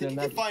think you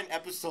can find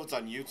episodes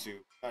on YouTube.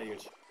 Not even.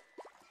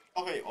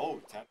 Okay. Oh,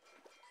 10.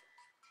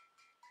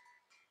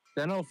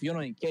 I know Fiona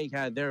and Cake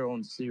had their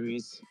own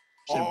series.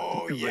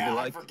 Oh yeah,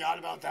 I forgot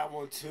about that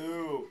one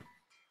too.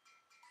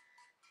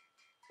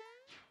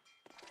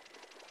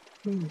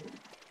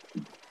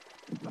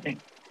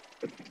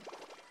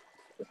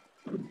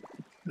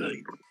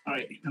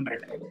 Alright, I'm back.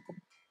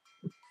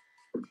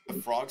 The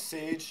Frog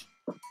Sage.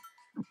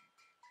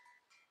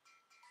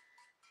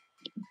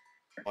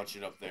 Punch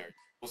it up there.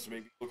 Supposed to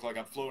make me look like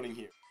I'm floating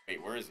here.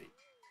 Wait, where is he?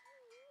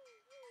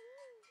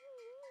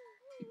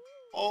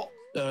 Oh.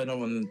 No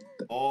one.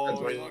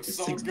 Oh, he looks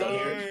so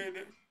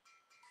good.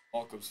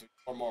 Welcome to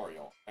Super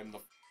Mario. I'm the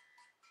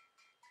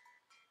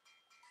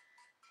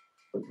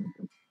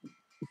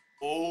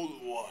old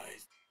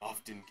wise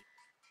often.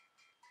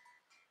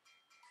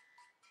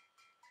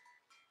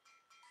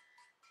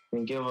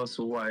 And give us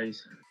a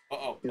wise.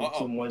 Give us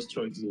some wise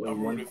choices.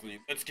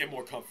 Let's get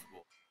more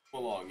comfortable.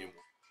 Come along and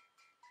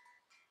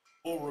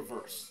full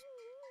reverse.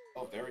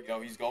 Oh, there we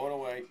go. He's going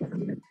away.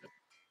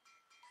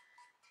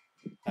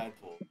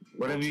 Tadpole.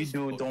 Whatever you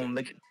do, don't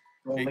lick.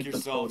 Make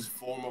yourselves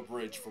form a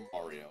bridge for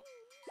Mario.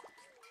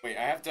 Wait,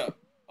 I have to.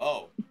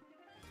 Oh.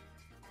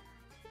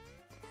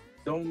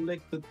 Don't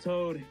lick the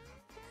toad.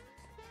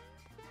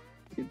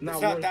 It's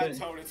not that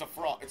toad. It's a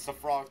frog. It's the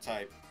frog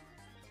type.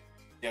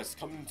 Yes,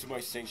 come into my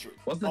sanctuary.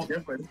 What's the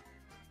difference?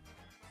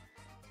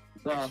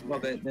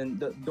 Okay, then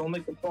don't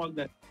lick the frog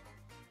then.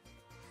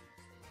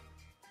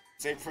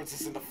 Same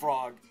princess and the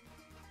frog.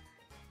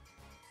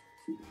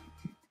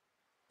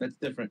 That's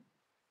different.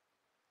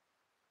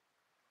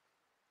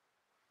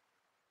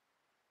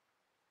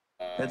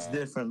 That's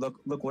different.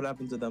 Look what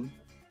happened to them.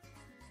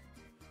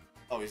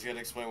 Oh, he's gonna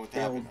explain what they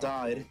happened. They all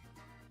died.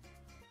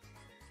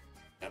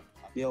 Yep.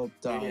 They all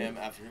died. Him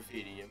after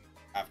defeating him.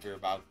 After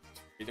about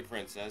to be the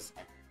princess.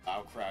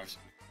 I'll crash.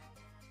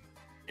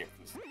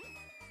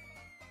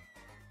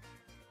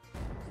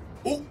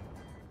 Oh!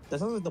 That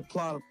sounds like the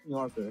plot of King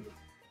Arthur.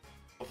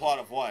 The plot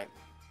of what?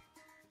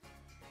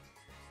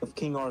 Of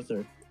King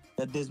Arthur.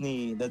 That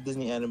Disney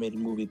animated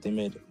movie they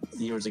made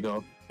years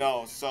ago.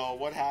 No, so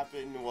what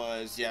happened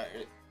was,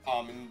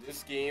 in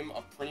this game,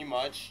 pretty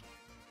much,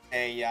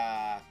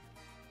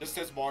 just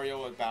as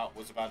Mario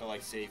was about to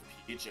like save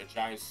Peach, a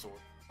giant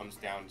sword comes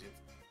down to the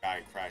guy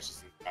and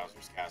crashes into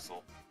Bowser's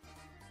castle.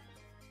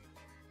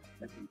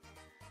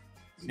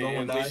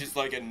 And there's just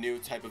like a new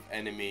type of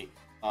enemy,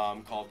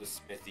 called the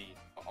Smithy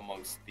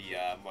amongst the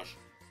mushrooms.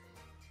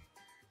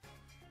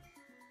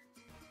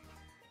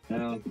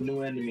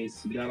 New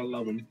enemies, you gotta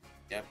love them.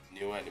 Yep,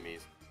 new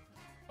enemies.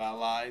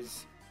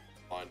 Allies,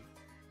 fun.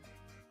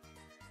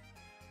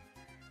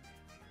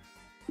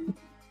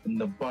 And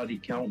the body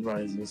count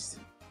rises.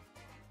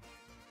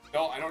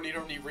 No, I don't need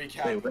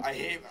recap. Wait,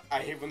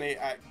 I hate when they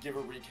give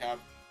a recap.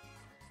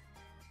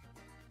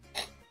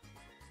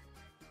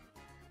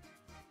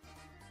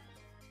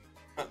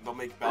 They'll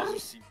make Bowser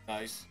seem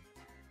nice.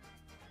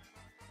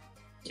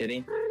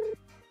 Kidding?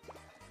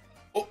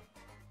 Oh!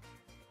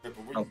 But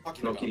what are you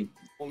talking about? Kidding.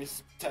 Only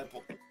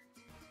tadpole.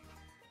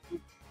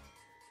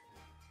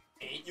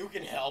 Hey, you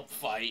can help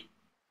fight.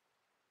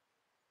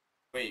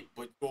 Wait,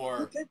 but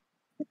you're...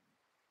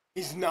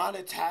 He's not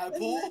a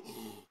tadpole?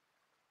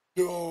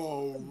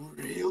 No,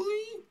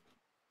 really?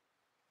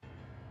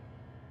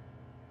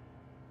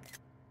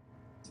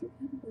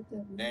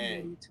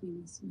 Dang.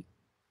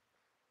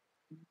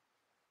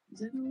 Is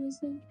that always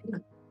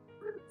there?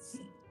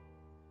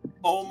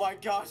 Oh my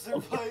gosh, they're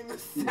playing the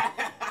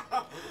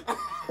sound!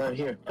 Right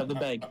here, have the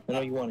bag. I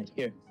know you want it.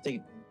 Here, take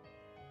it.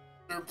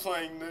 They're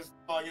playing this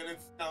song and it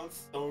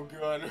sounds so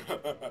good.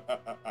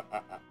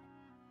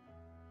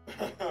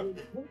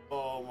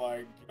 Oh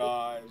my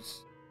gosh.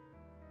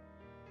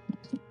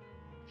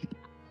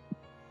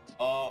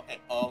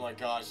 Oh my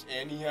gosh.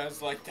 And he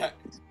has like that.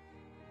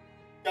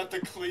 Got the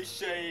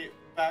cliche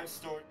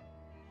backstory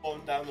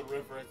falling down the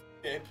river as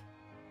a kid.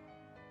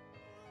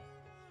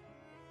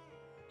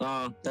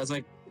 That's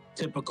like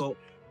typical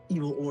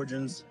evil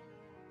origins.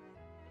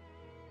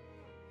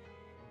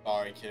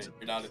 Sorry, kid.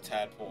 You're not a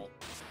tadpole.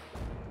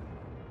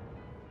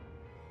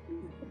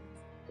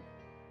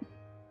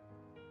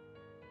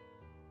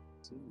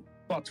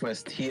 Plot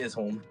twist, he is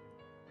home.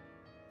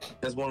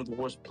 That's one of the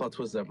worst plot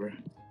twists ever.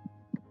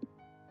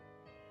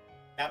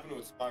 Happened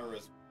with Spyro.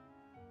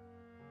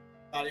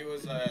 Thought he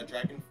was a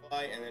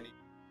dragonfly, and then he.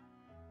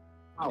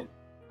 Ow,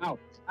 ow,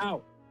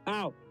 ow,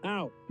 ow,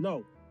 ow.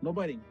 No, no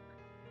biting.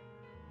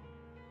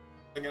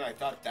 Again, I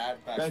thought that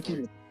Thank backstory.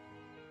 you.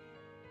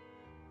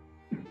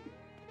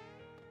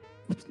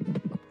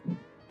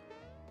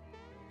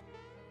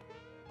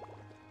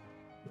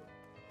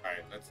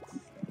 Alright, let's.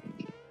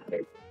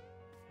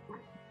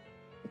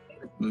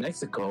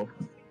 Mexico?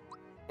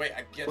 Wait,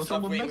 I get What's stuff.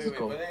 up with Wait,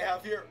 Mexico? what do they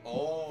have here?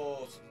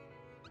 Oh.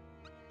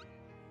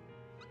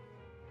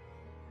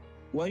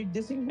 Why are you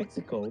dissing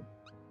Mexico?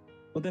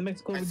 What then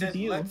Mexico I would do said to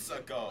you? let's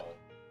go.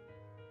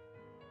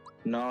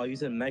 No, you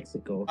said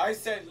Mexico. I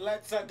said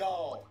let's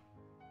go.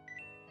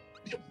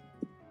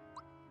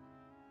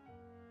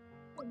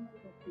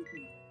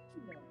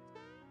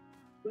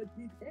 But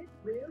you can't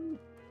really.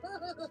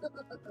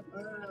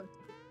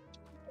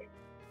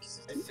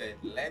 I said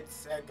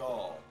let's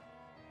go.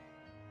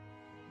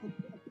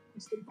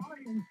 It's the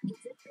volume.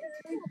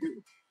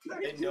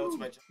 They know it's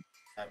my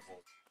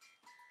tadpole.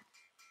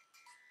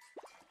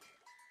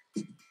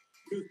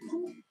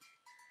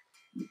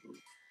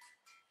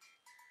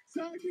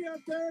 Sign me up,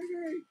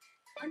 baby!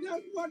 I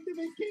don't want to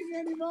be king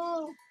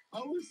anymore! I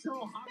was so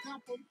hung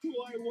up on who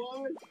I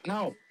was.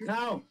 No,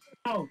 no,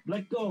 no,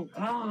 let go.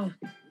 Ah.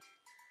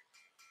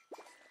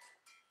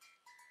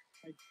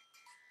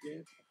 Yeah.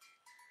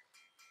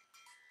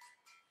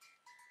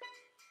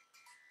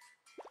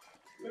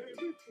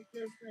 Baby,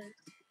 forgive me.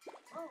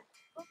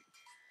 Oh,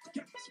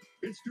 yes,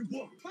 it's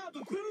Dubois. Baba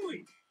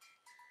Booey!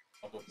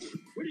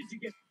 Where did you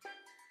get?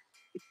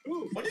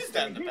 Ooh, What is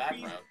that in the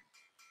background?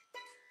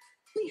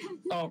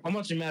 Oh, I'm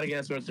watching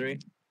Madagascar 3.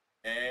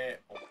 Oh.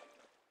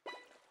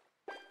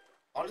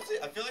 Honestly,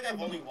 I feel like I've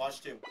only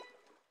watched it.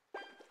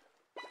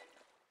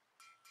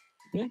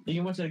 Yeah, you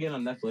can watch it again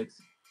on Netflix.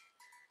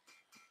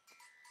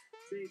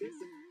 See this?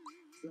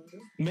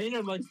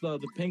 Maynard likes the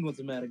penguins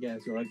in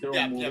Madagascar, like their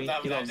Yeah, own movie.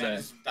 He loves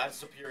that. That's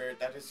superior.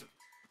 That is.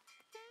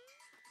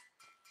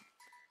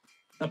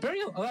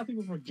 Apparently, a lot of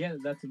people forget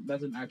that's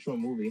an actual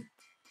movie.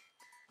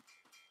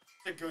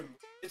 A good.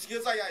 It's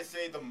because, like I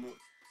say, the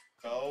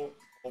show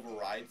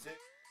overrides it.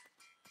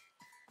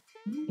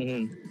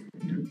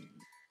 Mm-hmm.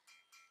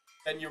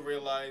 Then you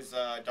realize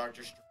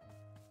Doctor Strange.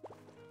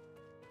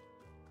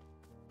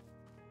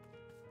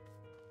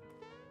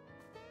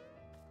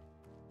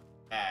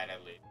 Bad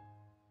at least.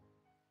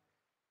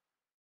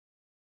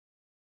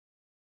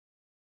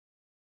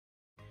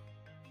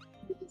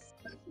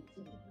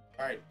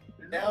 All right,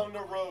 down the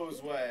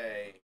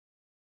Roseway.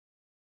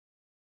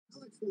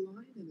 Alex the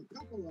lion and a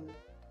couple of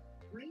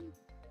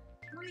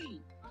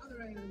three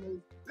other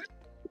animals.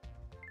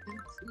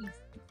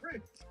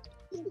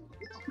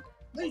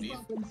 These these-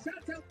 bumping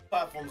shut up.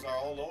 Platforms are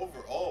all over.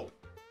 Oh,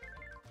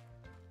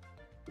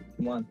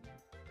 Come on.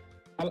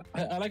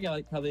 I like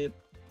how they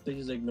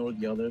just ignored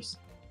the others.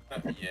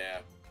 yeah.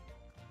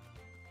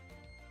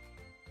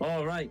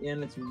 All right,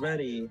 and it's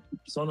ready.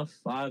 Persona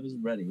 5 is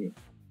ready.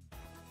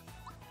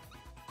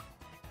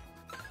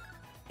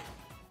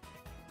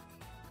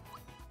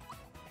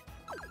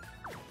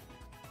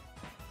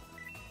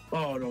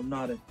 Oh no,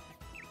 not it.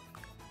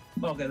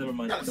 Okay, never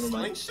mind. Got a Never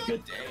mind. slingshot?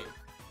 Good. Dang.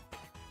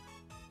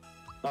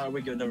 All right,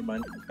 we're good. Never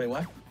mind. Wait,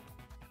 what?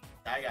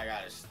 I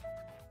got it.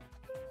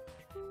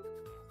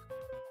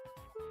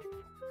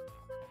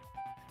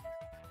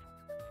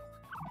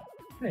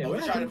 Hey, Oh, what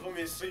you trying to happened? put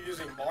me to sleep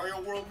using Mario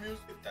World music?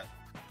 That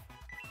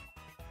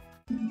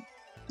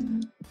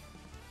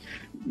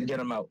Get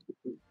him out.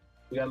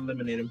 We gotta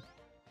eliminate him.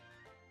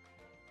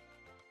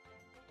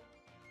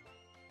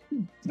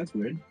 That's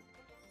weird.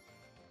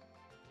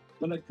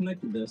 But I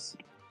connected this.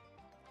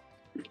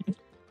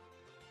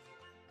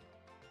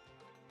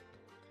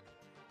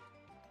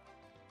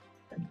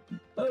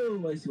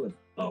 Oh, I see what.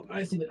 Oh,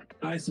 I see that.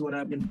 I see what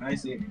happened. I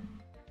see it.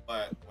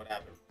 what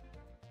happened?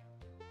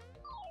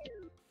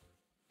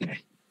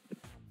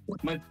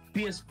 My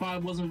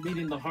PS5 wasn't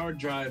reading the hard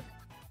drive.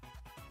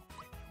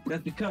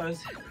 That's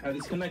because I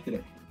disconnected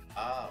it.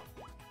 Ah,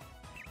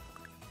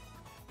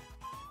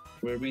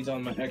 Where it reads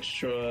on my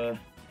extra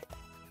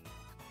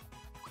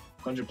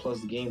 100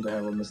 plus games I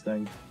have on this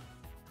thing.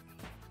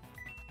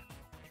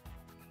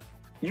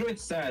 You know,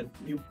 it's sad.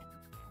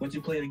 Once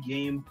you play the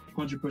game,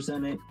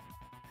 100% it,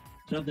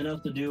 nothing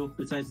else to do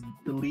besides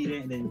delete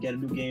it and then get a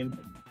new game.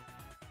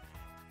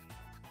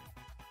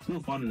 It's no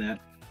fun in that.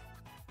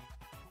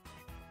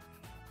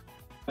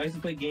 I used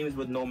to play games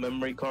with no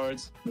memory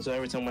cards, so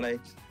every time when I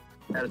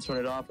had to turn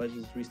it off, I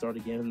just restart the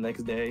game the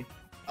next day.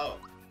 Oh.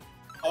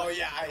 Oh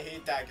yeah, I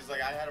hate that because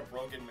like I had a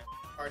broken memory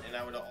card and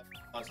I would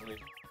constantly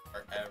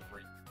start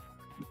every.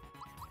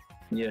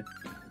 Yeah.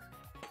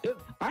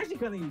 I actually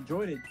kind of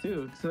enjoyed it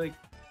too. So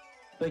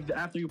like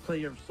after you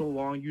play it for so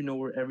long, you know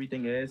where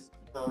everything is.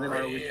 And then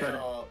I always try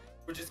to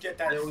we just get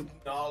that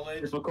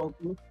knowledge.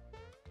 difficulty.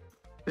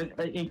 Then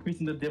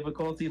increasing the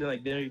difficulty, then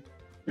like you're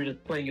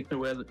just playing it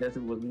through as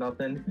it was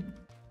nothing.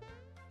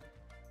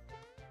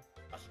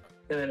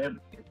 And then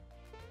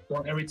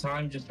every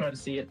time, just try to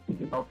see it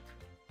how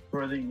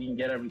further you can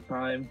get every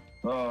time.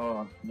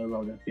 Oh, I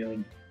love that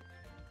feeling.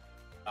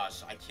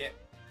 Gosh, I can't.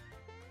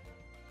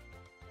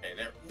 Okay,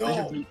 there.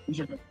 No. You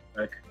should go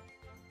back.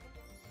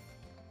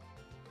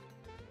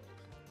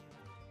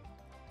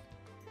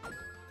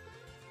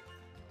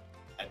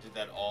 I did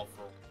that all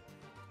for.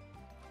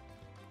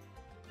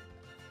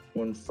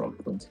 One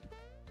frogment.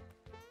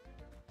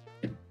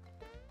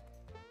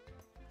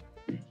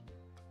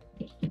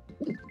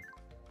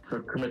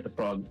 Kermit the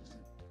Frog.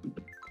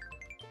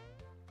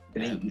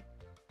 It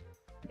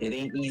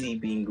ain't easy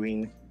being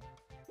green.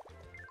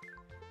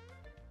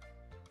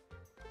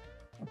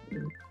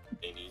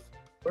 Ain't easy.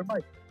 Where's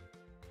Mike?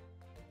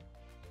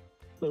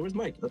 Where's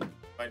Mike? No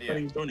idea.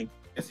 He's joining.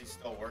 Guess he's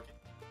still working.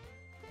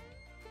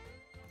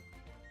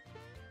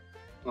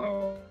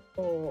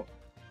 Oh,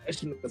 I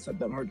shouldn't have said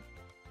that hard.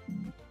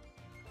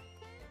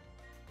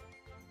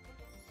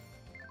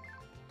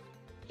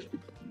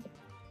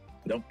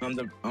 Nope, I'm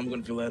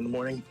gonna feel that in the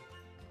morning.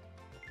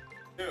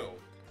 Ew.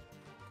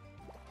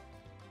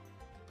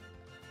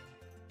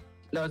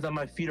 No, it's that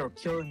my feet are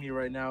killing me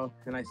right now,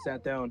 and I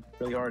sat down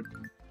really hard.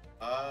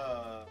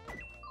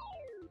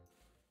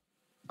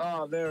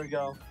 Oh, there we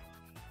go.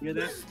 You hear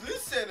this?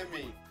 This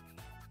enemy.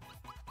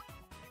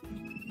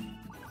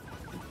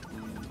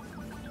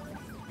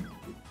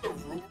 The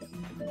roof.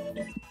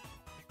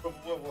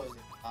 What was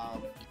it?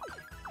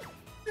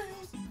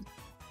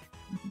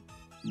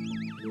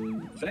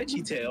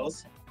 Veggie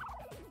Tales.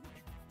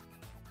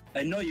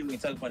 I know you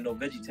ain't talking about no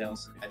Veggie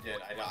Tales. I did.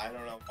 I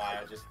don't know why.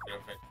 I just did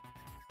it.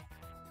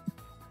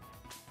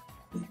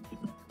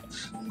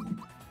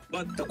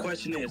 But the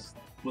question is,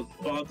 was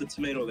Bob the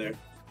Tomato there?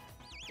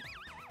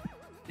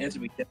 Answer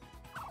me.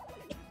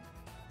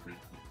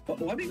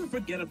 Why do you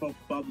forget about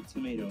Bob the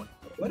Tomato?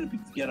 Why did we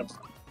forget about?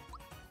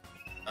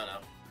 I don't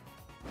know.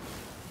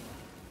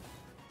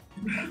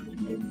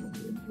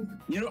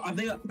 You know, I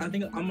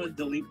think I'm gonna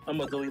delete my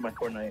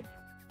Fortnite.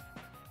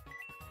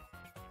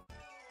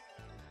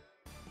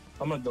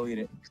 I'm gonna delete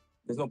it.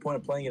 There's no point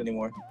in playing it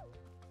anymore.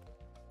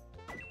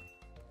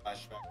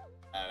 Flashback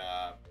at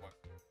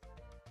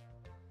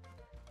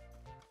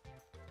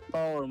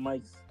Oh,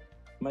 Mike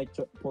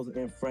pulls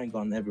in Frank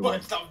on everyone.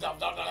 what? Stop.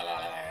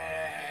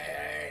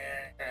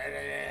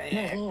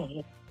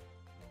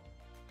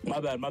 My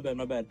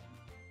bad.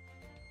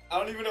 I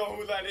don't even know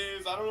who that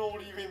is. I don't know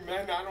what he even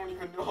meant. I don't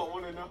even know. I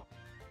want to know.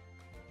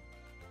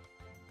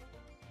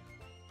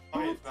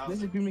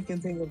 This agreement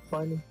contains a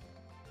finding.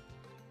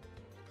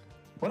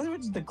 What if I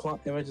just decline?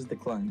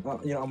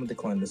 You know, I'm gonna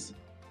decline this.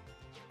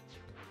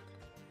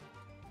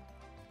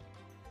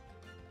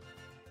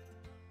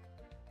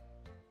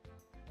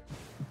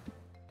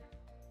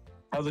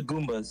 How the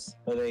Goombas?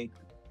 Are they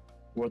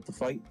worth the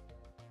fight?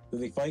 Do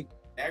they fight?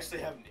 They actually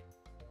have names.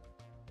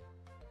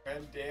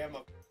 Grand damn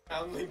of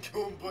Foundling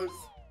Goombas.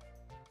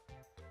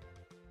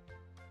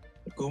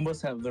 The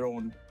Goombas have their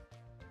own.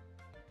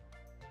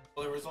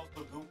 Well, there was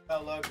also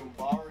Goombella,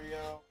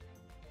 Goombario.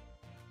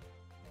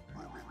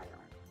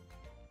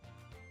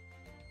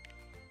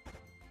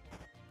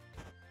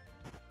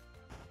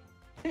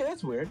 Hey,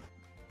 that's weird.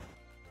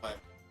 What?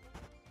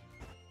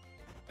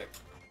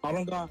 I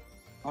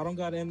don't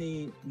got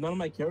any. None of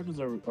my characters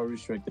are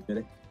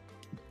restricted.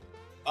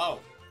 Oh.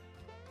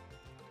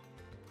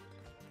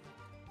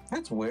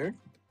 That's weird.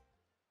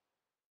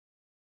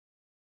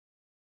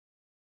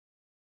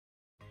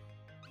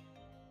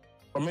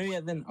 Or maybe I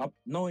didn't up.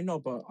 No,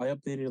 but I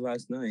updated it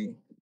last night.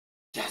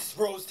 Yes,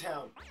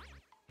 Rosetown.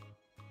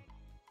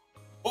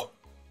 What?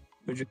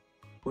 Would you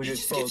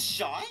just get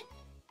shot?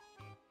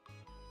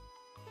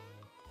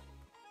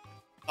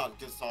 I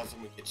just saw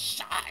someone get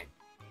shot.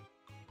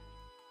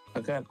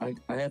 I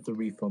have to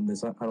refund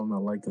this. I don't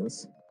not like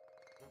this.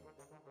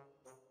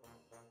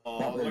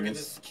 Oh, look at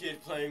this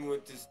kid playing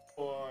with this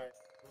toy.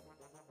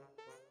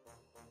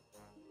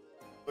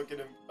 Look at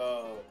him.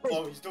 Oh,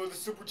 he's doing the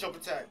super jump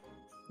attack.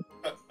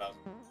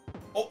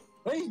 Oh.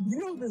 Wait, do you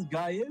know who this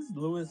guy is?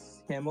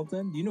 Lewis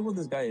Hamilton. Do you know who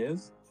this guy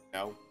is?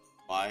 No.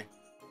 Why?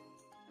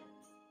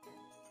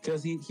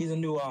 Because he's a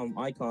new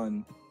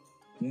icon,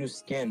 new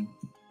skin.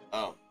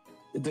 Oh.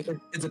 It's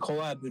a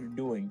collab that they're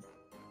doing.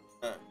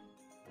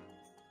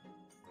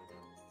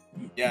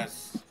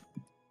 Yes.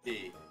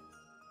 He.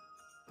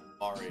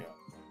 Mario.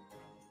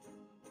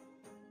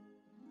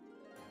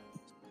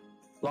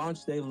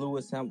 Launch day,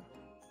 Lewis Hamilton.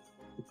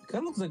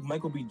 Kind of looks like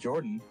Michael B.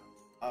 Jordan.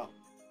 Oh.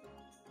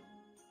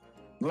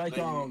 Like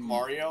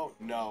Mario?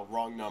 No,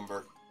 wrong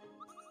number.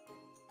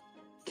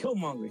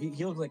 Killmonger.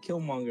 He looks like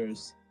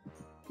Killmonger's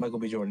Michael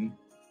B. Jordan.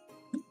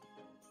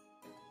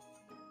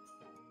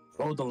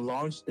 Oh, the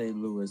launch day,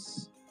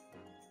 Lewis.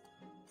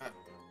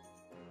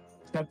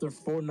 Chapter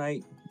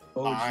Fortnite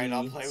OG. Alright,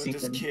 I'll play with this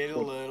season kid a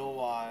 4. little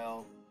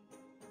while.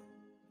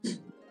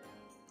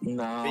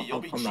 Nah, Wait, you'll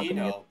be I'm not gonna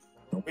Gino.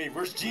 Wait,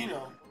 where's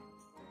Gino?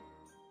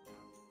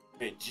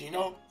 Wait,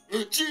 Gino?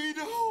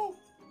 Gino!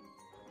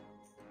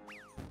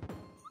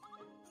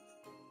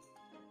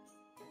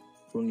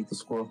 Don't need the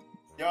squirrel.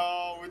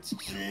 Yo, it's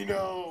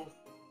Gino!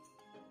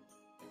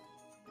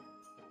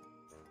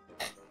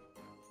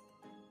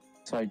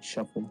 Side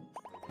shuffle.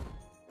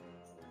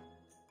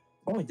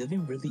 Oh, did they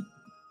really?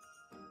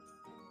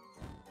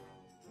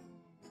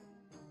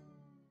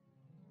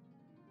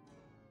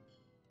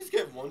 Just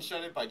get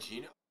one-shotted by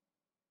Gino?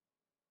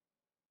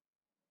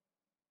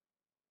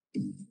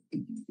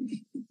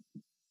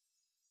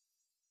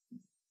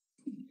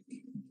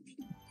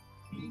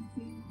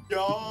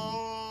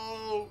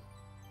 Yo!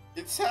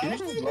 It's You happening!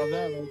 just love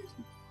that. Like,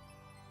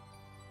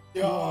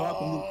 you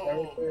unlock a new Yo!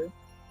 character,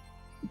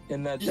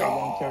 and that Yo!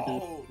 one character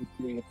is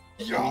doing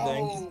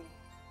everything.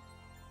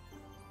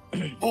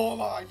 Yo!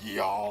 Hold on,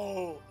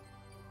 yo!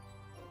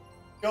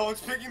 Yo,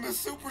 it's picking the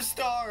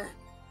superstar!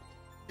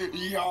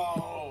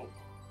 Yo!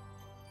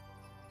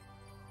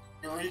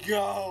 Here we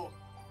go!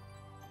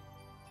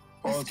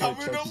 He's it's like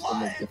coming to Chucky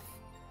from life!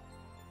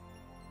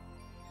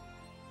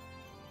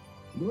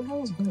 Who the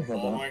hell is gonna have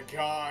Oh that? my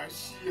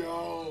gosh,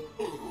 yo!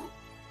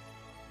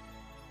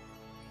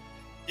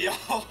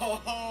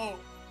 Yo!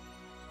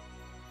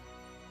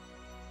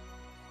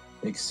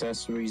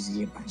 Accessories,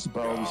 games,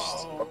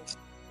 bows, Yo!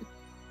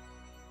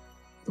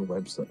 the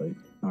website.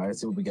 Alright,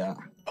 let's see what we got.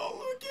 Oh,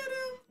 look at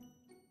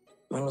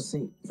him! Let's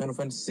see. Final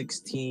Fantasy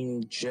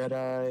 16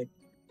 Jedi.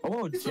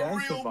 Oh, He's a Jedi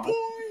real survived. boy!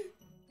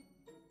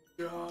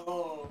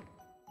 Yo!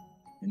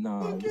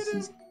 Nah, Look this at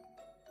is.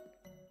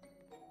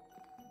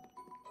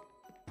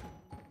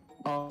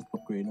 Oh,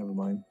 upgrade. Never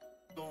mind.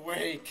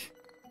 Awake!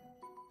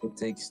 It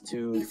Takes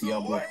Two, He's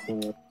Diablo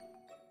awake. 4.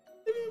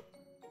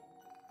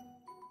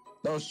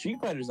 No, Street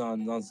Fighter's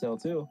on sale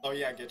too. Oh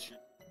yeah, get you.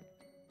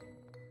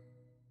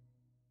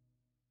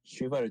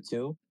 Street Fighter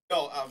 2.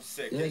 No, I'm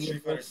sick. Yeah, Yeah, yeah,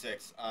 Street yeah. Fighter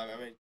 6. I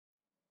mean,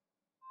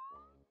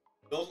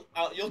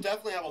 you'll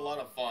definitely have a lot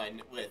of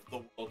fun with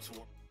the World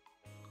Tour.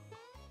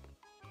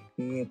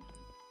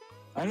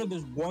 I know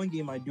there's one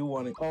game I do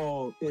want to.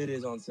 Oh, it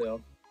is on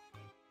sale.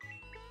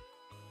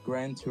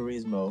 Gran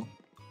Turismo.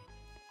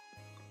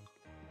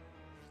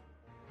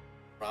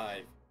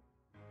 Right.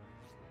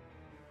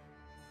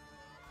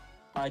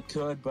 I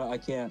could, but I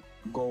can't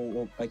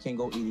go. I can't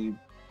go 80.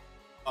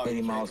 Oh, 80 you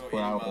can't miles go per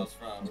 80 hour. miles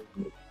per hour.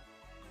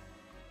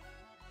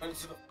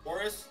 Into the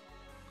forest?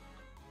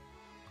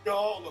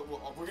 No,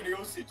 look, we're gonna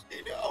go see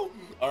Gino.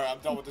 Alright, I'm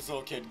done with this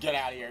little kid. Get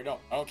out of here. No,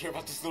 I don't care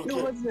about this little Yo,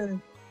 kid. what's that?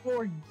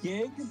 4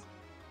 gigs?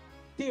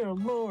 Dear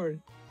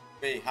Lord.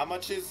 Wait, how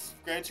much is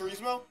Gran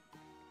Turismo?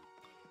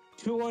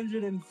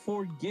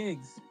 204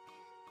 gigs.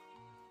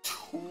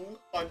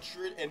 204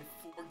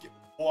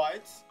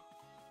 What?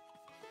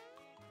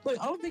 Like,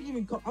 I don't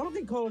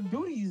think Call of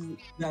Duty's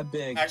that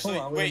big. Actually,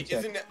 Hold on, let me wait, check.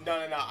 isn't it? No.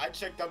 I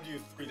checked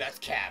W3. That's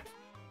capped.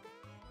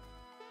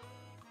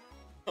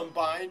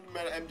 Combined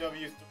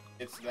MW3,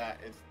 it's that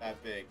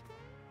big.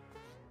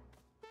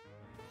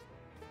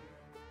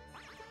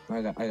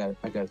 I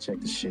gotta check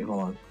this shit.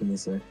 Hold on, let me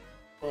see.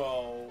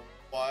 Bro,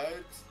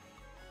 what?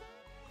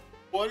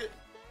 What?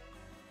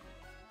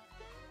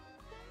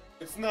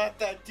 It's not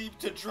that deep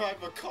to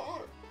drive a car.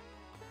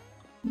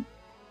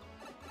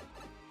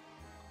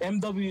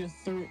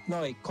 MW3,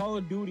 no, like Call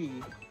of Duty,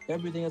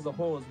 everything as a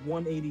whole is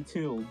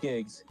 182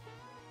 gigs.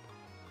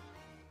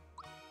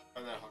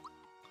 Not that hard.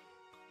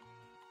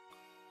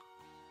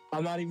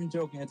 I'm not even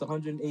joking. It's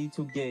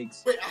 182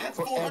 gigs. Wait, I have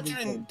For 400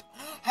 everything. and...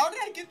 How did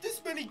I get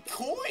this many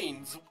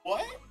coins?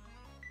 What?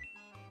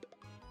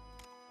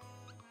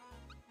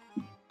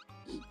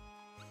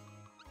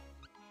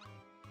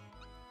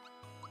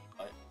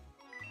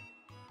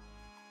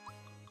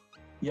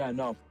 Yeah,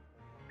 no.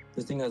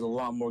 This thing has a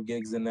lot more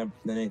gigs than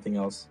anything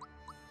else.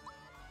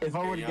 If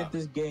I were to Yeah. get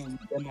this game,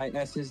 then my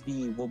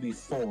SSD will be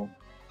full.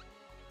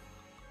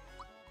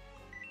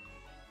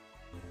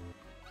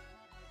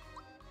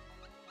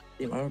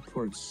 Damn, I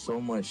recorded so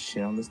much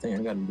shit on this thing.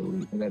 I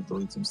gotta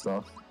delete some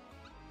stuff.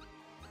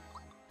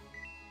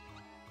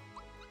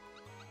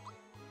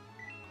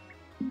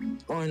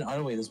 Oh, and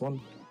oh wait, this one.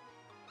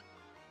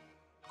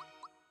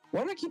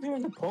 Why do I keep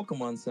hearing the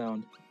Pokemon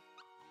sound?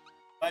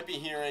 Might be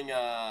hearing,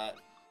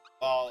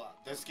 well,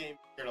 this game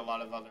heard a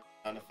lot of other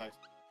sound effects.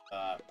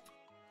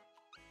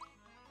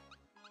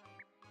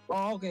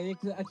 Oh, okay.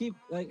 'Cause I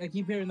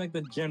keep hearing like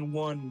the Gen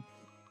 1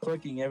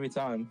 clicking every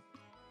time.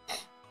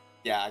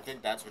 Yeah, I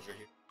think that's what you're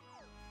hearing.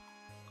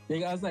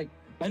 Like, I was like,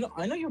 I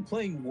know you're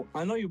playing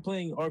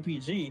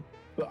RPG,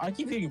 but I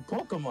keep hearing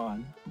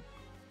Pokemon.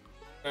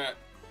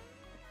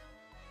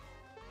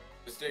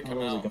 This did Oh, come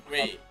where is it out. going?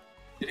 Wait,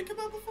 did it come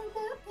out before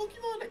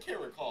Pokemon? I can't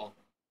recall.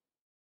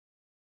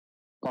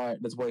 All right,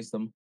 let's waste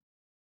them.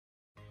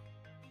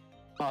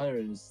 Oh, there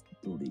it is.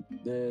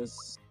 Delete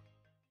this.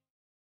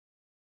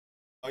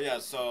 Oh yeah,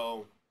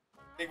 so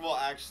I think we'll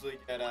actually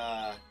get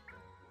what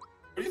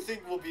do you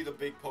think will be the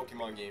big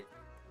Pokemon game?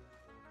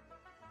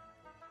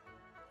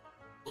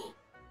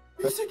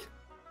 Music.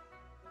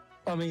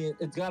 I mean,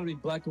 it's got to be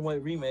black and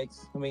white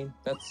remakes. I mean,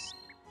 that's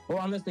or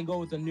unless they go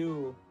with the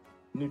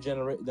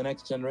the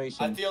next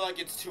generation. I feel like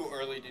it's too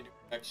early to do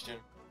next gen.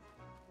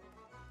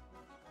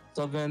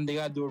 So then they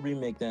gotta do a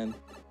remake then.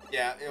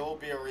 Yeah, it will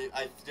be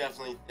I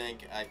definitely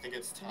think. I think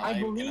it's time. I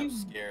and I'm believe.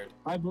 scared.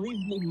 I believe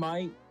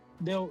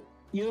they'll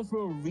either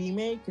for a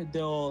remake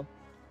they'll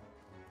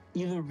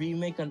either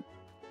remake a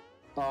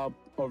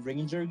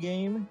Ranger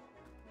game.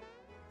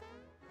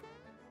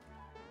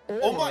 Or,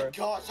 Oh my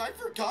gosh, I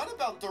forgot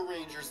about the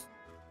Rangers.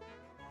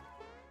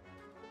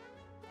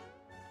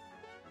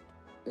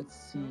 Let's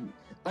see.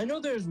 I know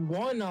there's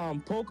one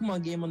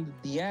Pokemon game on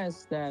the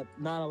DS that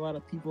not a lot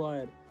of people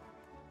had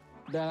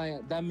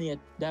that made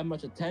that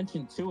much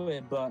attention to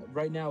it, but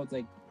right now it's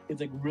like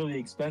really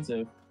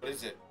expensive. What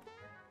is it?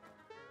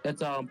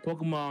 It's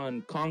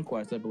Pokemon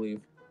Conquest, I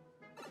believe.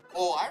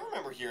 Oh, I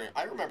remember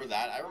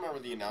that. I remember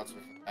the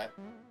announcement for that.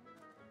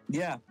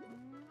 Yeah.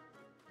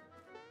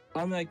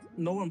 I'm like,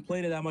 no one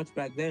played it that much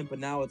back then, but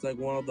now it's like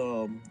one of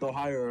the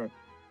higher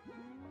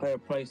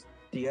priced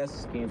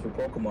DS games for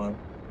Pokemon.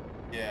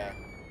 Yeah.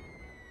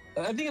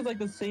 I think it's like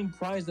the same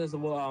price as the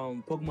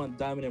Pokemon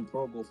Diamond and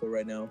Pearl go for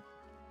right now.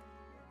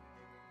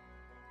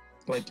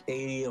 Like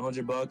 80,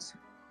 100 bucks.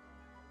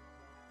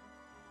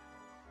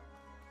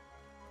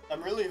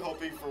 I'm really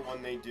hoping for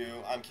when they do.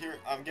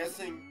 I'm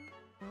guessing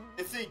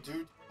if they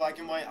do black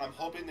and white, I'm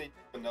hoping they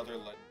do another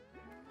legend.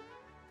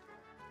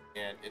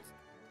 And it's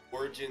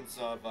origins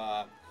of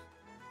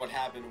what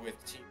happened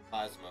with Team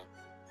Plasma.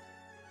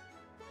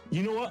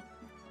 You know what?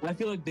 I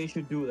feel like they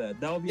should do that.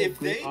 That would be If a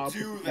great they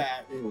option do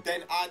that,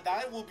 then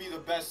that will be the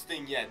best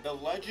thing yet. The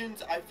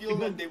Legends, I feel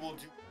like they will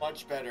do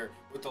much better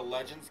with the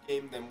Legends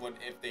game than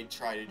if they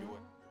try to do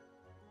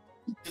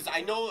it. Because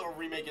I know a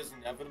remake is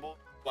inevitable,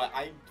 but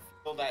I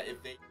feel that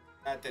if they do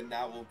that, then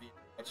that will be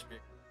much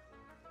bigger.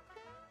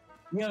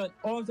 Yeah,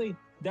 honestly,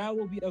 that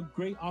will be a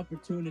great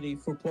opportunity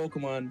for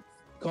Pokemon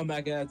come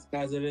back as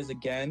it is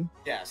again.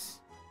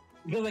 Yes.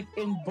 Because like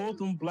in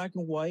both in Black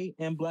and White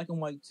and Black and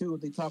White 2,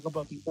 they talk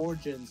about the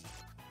origins.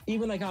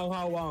 Even like how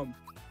Hiram,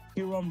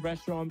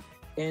 Reshiram,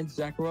 and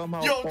Zekrom,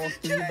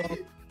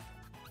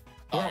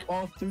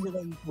 all three of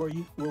them were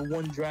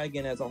one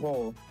dragon as a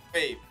whole.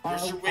 Wait,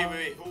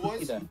 who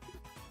was that?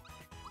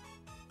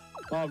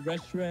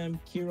 Reshiram,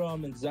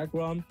 Kiram, and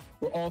Zekrom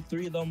were all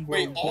three of them.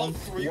 Wait, all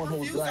three were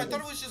fused? I thought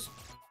it was just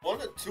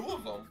one or two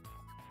of them.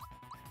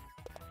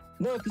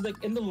 No, because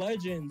like in the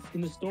legends,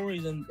 in the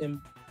stories, and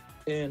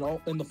in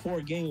the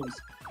 4 games,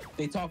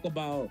 they talk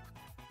about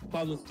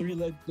how the three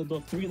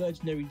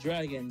legendary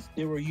dragons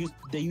they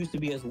used to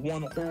be as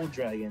one whole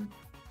dragon.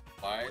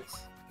 What?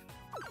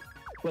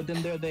 But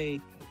then they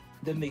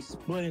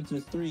split into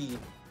 3.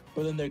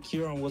 But then their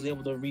Kiram was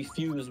able to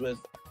refuse with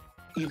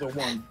either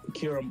one,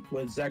 Kiram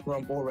with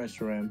Zekrom or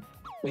Reshiram.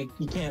 Like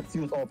you can't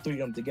fuse all 3 of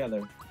them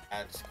together.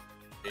 That's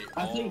great.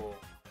 I think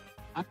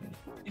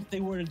if they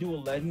were to do a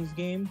Legends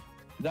game,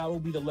 that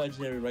would be the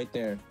legendary right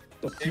there.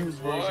 The fused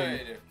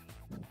version.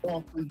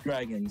 All 3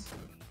 dragons.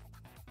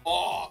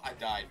 Oh, I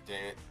died,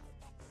 dang it.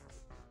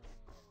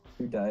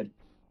 Who died?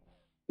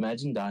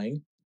 Imagine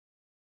dying.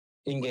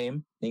 In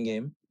game.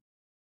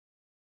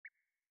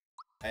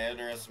 I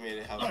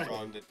underestimated how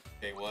strong the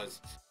day was.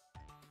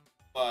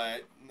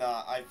 But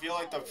nah, I feel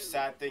like the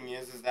sad thing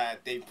is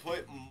that they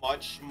put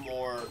much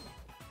more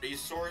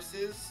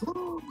resources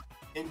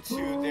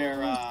into their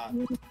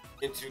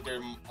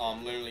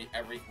literally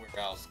everywhere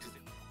else. Because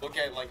if you look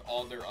at like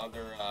all their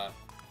other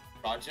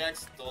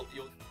projects,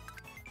 you'll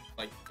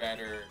like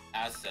better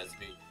assets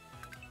being.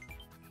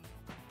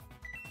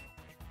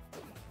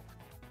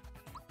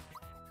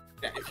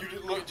 Yeah, if you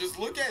just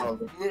look at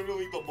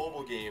literally the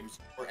mobile games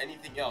or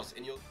anything else,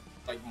 and you'll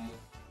like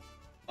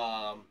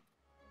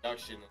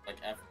production like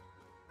effort.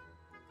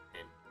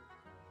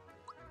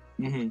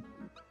 Mm-hmm.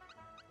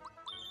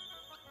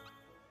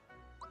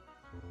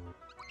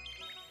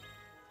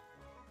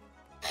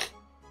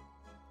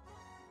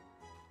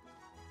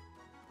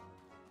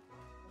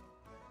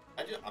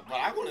 What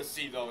I want to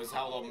see though is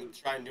how they'll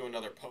try and do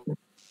another Pokemon.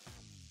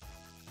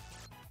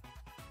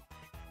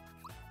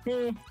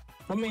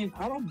 I mean,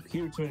 I don't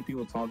hear too many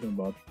people talking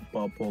about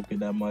Pokken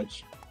that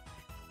much.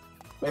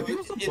 The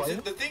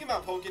thing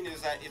about Pokken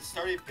is that it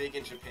started big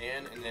in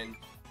Japan, and then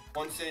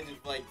once they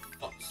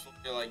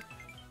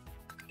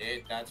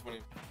that's when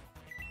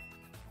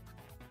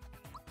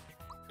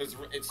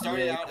it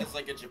started out as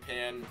like a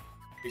Japan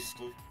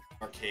exclusive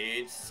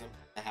arcade, similar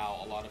to how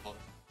a lot of other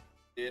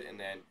did, and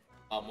then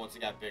once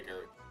it got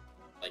bigger,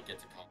 like get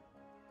to come.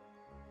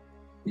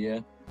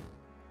 Yeah.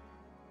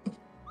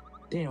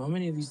 Damn, how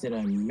many of these did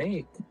I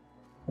make?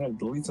 I gotta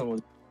delete some of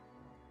them.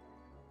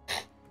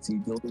 See,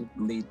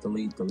 delete. I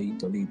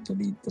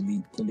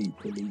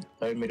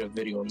already made a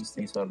video on this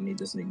thing, so I don't need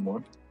this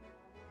anymore.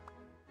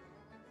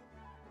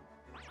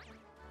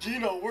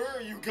 Gino, where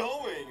are you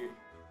going?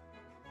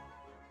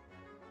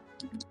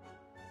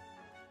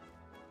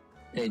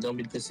 Hey, don't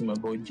be dissing my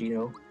boy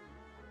Gino.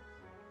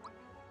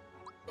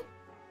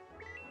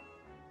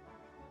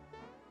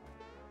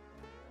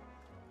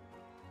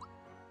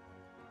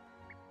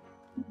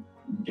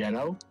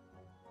 Geno?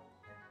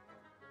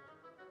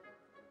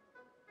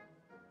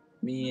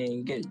 Me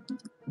ain't get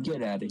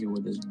out of here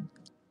with this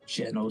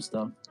Geno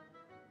stuff.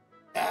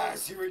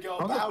 Yes, here we go.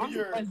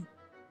 Bowyer.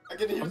 I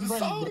get to hear the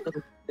song.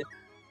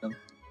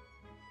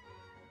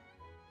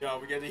 Yo,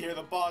 we get to hear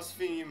the boss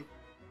theme.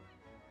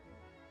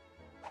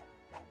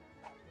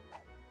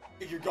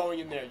 You're going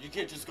in there. You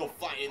can't just go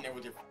flying in there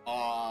with your.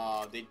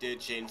 Aw, they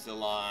did change the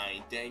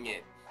line. Dang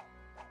it.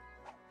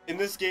 In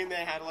this game, they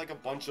had like a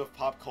bunch of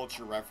pop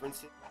culture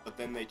references, but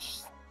then they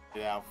just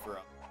it out for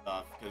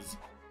stuff. Because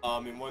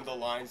in one of the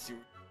lines,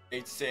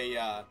 they'd say,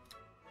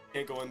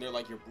 can't go in there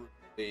like you're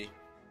brutally.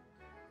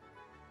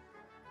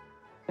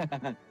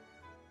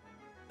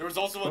 There was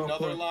also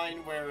another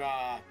line where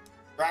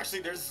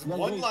actually, there's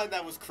one line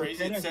that was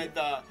crazy. It said,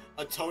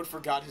 a toad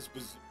forgot his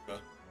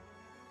bazooka.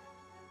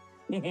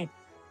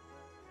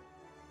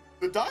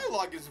 The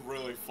dialogue is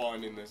really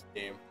fun in this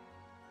game.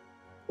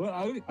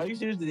 Well, are you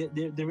serious?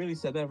 They really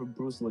said that for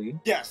Bruce Lee?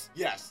 Yes.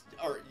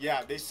 Or,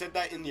 yeah, they said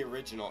that in the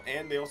original,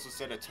 and they also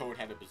said a toad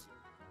had a bazooka.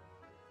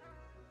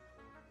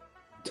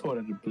 Toad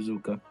had a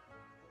bazooka.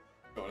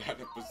 Toad had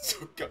a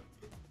bazooka.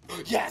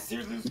 Yes,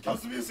 here's this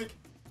custom music.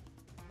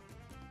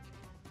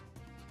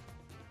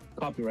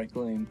 Copyright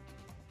claim.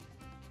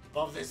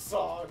 Love this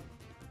song.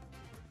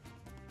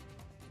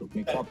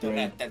 Okay,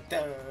 copyright.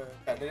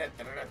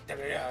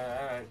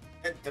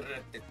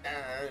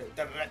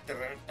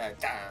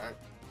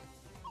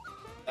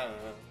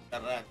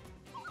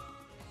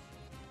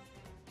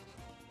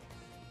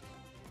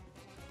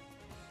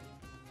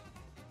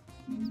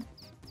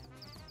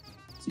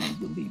 So you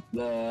believe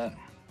that?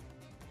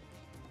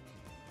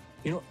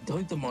 You know,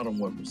 delete the Modern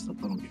Warfare stuff.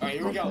 I don't care. Alright,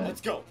 here we go.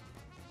 Let's go.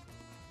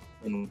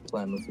 And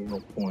plan with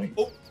no point.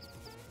 Oh.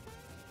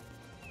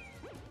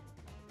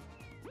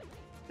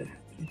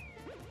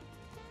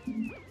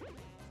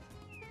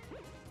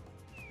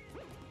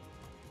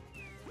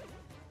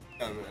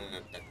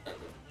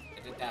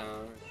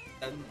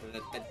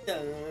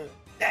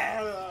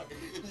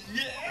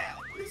 Yeah!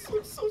 This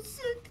looks so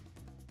sick!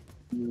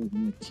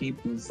 Keep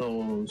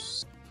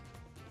those.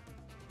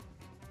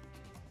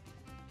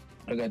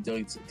 I got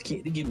deleted.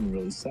 They get me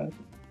really sad.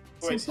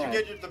 Wait, so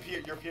did you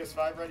get your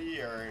PS5 ready,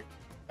 or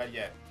not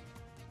yet?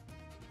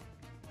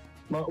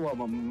 My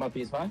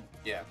PS5?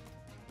 Yeah.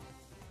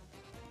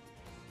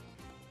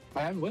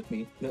 I have it with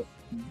me.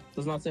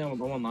 Does not say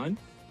I'm online.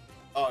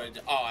 Oh,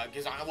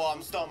 because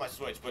I'm still on my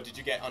Switch. But did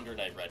you get Under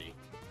Night ready?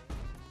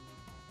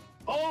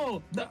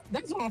 Oh,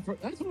 that's what I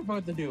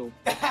forgot to do.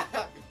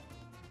 I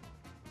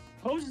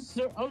was just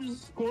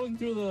scrolling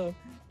through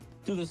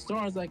the store.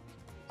 I was like,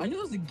 I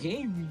know it's a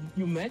game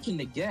you mentioned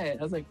to get.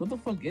 I was like, what the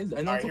fuck is it?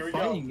 I know it's a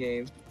fighting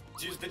game.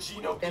 Use the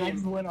Geno and I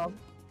just went off.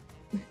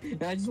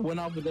 And I just went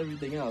off with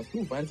everything else.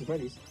 Ooh, Fancy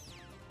Freddy's.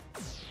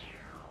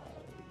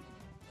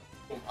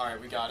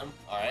 Alright, we got him.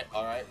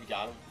 Alright, we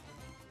got him.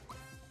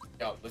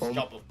 Yo, let's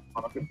jump him.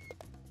 Okay.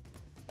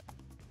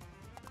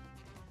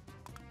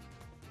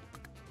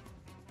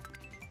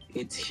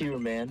 It's here,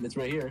 man. It's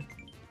right here.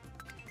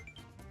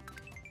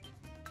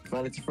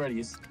 Find it to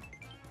Freddy's.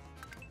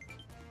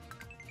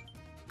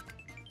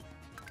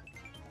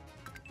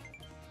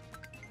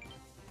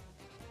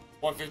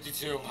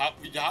 $152.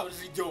 How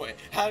does he do it?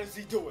 How does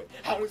he do it?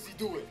 How does he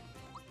do it?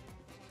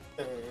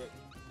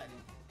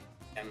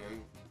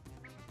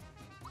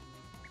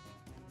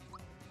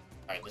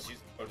 Alright, let's use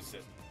the code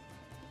assist.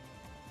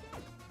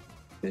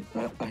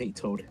 I hate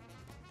Toad.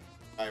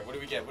 Alright, what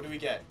do we get? What do we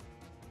get?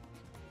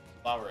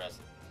 Flower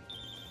acid.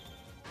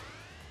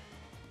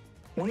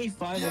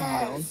 25 yes,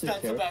 amounts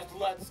that's the best.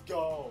 Let's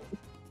go.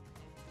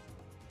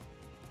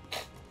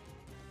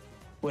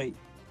 Wait,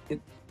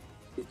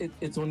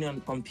 it's only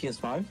on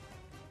PS5?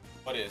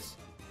 What is?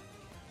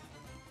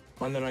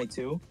 On the night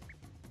 2?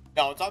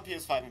 No, it's on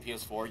PS5 and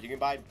PS4. You can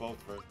buy both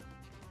versions.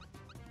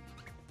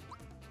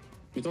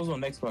 It's also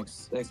on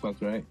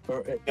Xbox, right?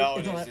 Or no,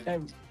 it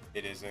isn't.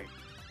 It isn't.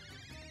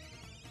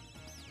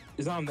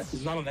 It's not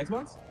on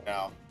Xbox?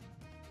 No.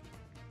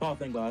 Oh,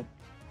 thank God.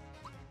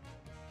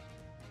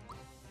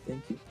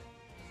 Thank you.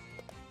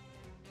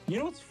 You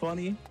know what's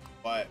funny?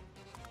 What?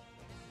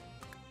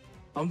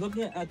 I'm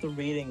looking at the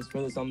ratings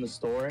for this on the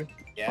store.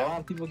 Yeah. A lot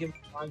of people give it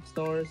 5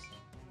 stars.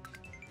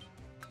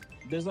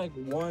 There's like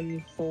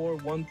 1, 4,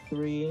 1,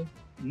 3.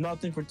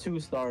 Nothing for 2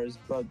 stars,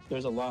 but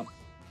there's a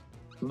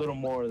little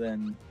more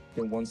than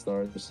 1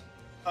 stars.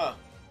 Huh.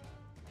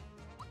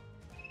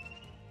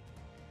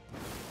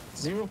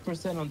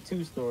 0% on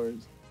 2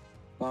 stars.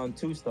 On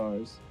 2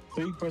 stars.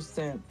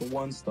 3% for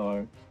 1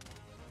 star.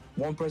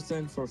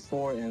 1% for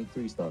 4 and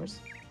 3 stars.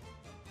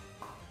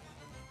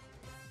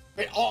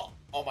 Wait, oh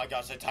my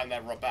gosh, I timed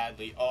that real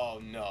badly.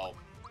 Oh no.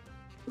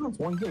 Oh, it's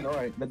 1 gig.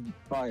 Alright,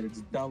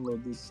 let's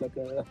download this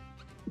sucker.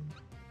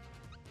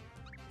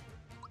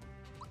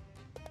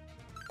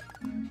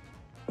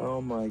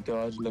 Oh my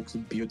gosh, looks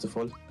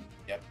beautiful.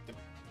 Yep,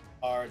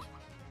 hard.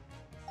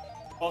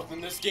 Both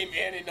in this game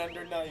and in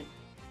Under Night.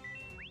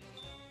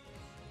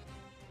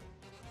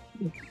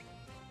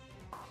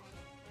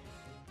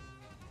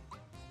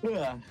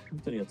 Yeah, I'm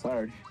pretty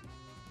tired.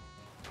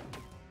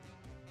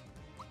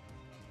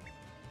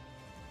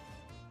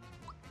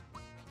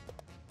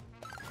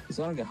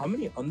 So, how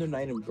many Under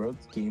Night and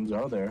Birth games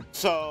are there?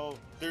 So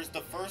there's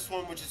the first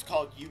one, which is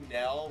called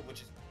UNEL,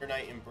 which is Under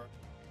Night in Birth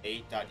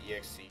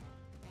 8.exe.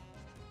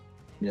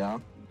 Yeah.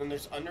 Then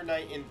there's Under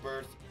Night in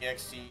Birth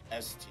exe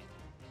st.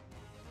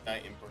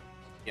 Night in Birth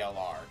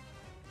ELR.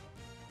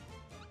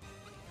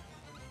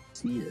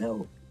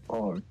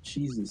 CLR.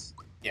 Jesus.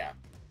 Yeah.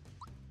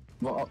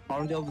 Well,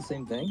 aren't they all the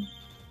same thing?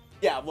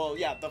 Yeah, well,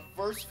 yeah, the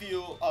first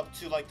few up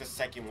to like the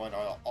second one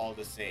are all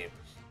the same.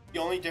 The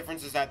only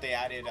difference is that they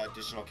added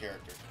additional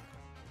characters.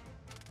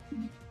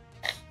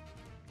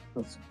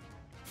 That's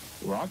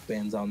Rock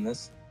Band's on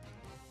this.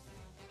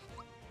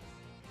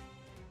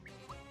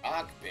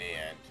 Rock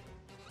Band.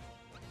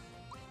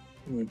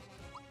 Hmm.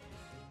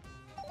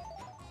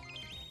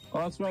 Oh,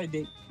 that's right.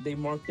 They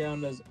marked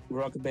down as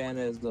Rock Band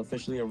as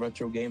officially a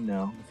retro game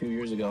now. A few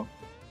years ago.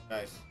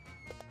 Nice.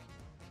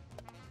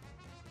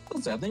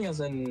 I think it's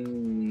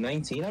in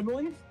 19, I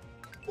believe.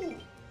 Ooh.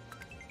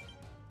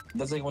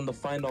 That's like when the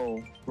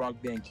final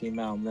Rock Band came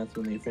out, and that's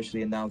when they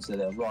officially announced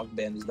that Rock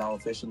Band is now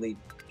officially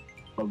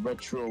a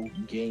retro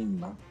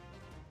game.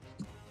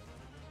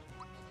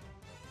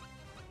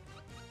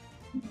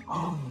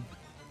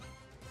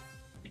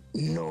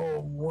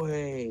 No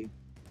way!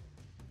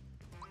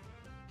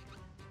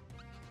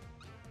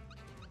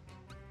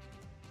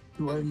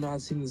 I have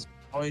not seen this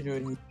spider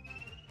in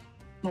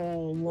so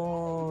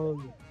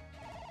long.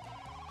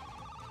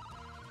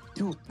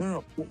 Dude,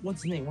 no,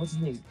 what's his name? What's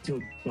his name?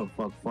 Dude, no,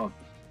 fuck.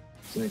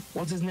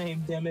 What's his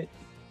name, damn it?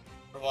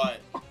 What?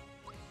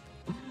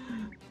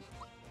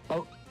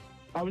 Oh,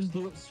 I was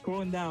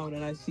scrolling down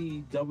and I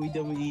see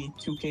WWE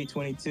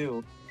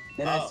 2K22,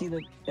 and I see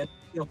that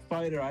a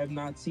fighter I have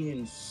not seen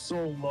in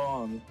so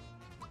long.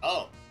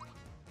 Oh.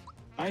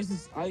 I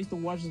used to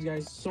watch this guy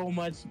so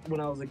much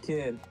when I was a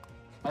kid.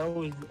 I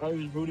was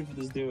rooting for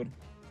this dude.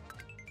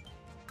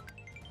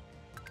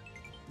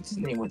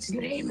 What's his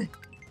name?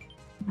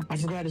 I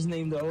forgot his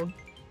name though.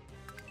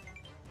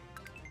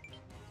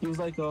 He was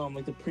like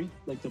the pre.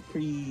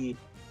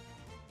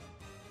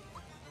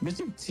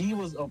 Mr. T he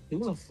was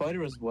a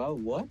fighter as well.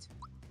 What?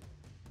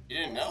 You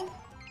didn't know?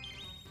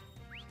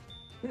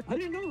 I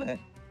didn't know that.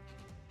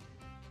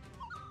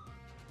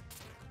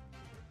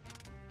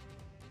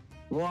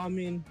 Well, I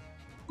mean,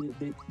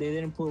 they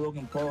didn't put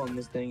Logan Paul on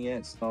this thing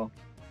yet, so.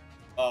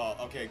 Oh,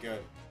 okay,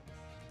 good.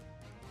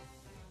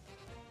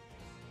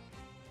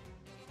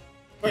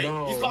 Wait,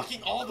 No. he's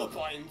locking all the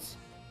buttons.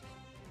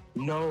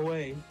 No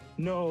way.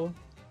 No.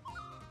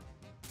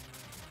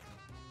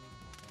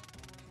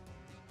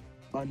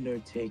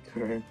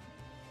 Undertaker.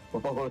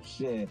 Oh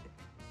shit.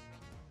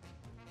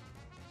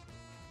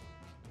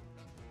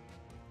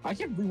 I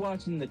kept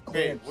rewatching the clips.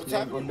 Wait, what's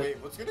happening?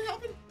 Wait, what's gonna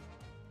happen?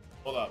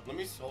 Hold up,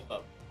 hold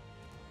up.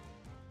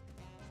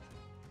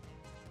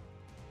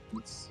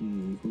 Let's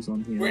see who's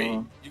on here. Wait,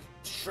 you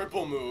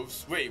triple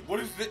moves. Wait, what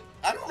is this?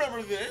 I don't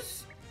remember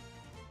this.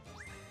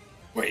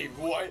 Wait,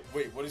 what?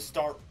 Wait, what is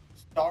Star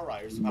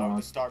Riders? Power of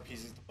the Star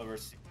Pieces deliver.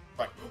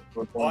 Right.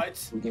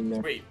 What?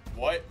 Wait,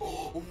 what?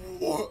 What?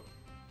 What?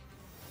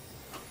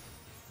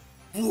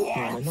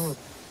 Yeah, I know.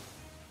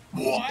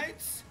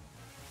 What?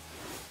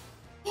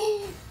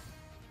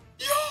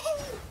 Yo!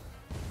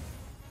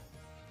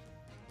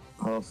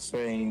 Oh,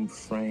 frame.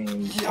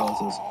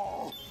 Yo!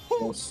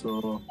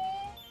 Also.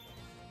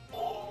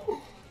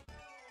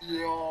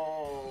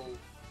 Yo!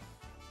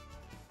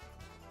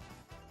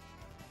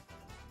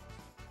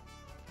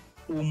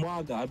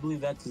 Umaga, I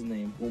believe that's his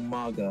name.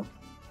 Umaga.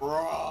 Bro!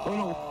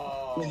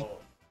 Oh, no.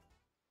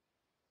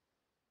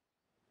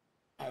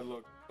 I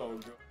look so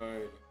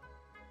good.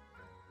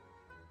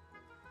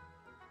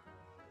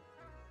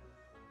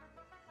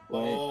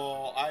 Wait.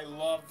 Oh, I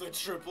love the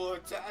triple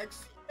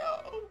attacks.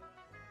 Yo!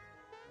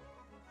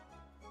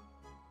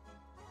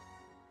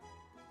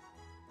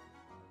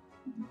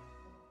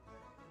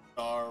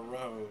 Star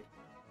Road.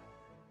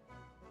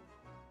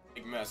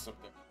 Big mess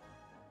up there.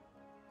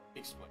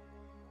 Explain.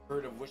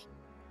 Heard of wish.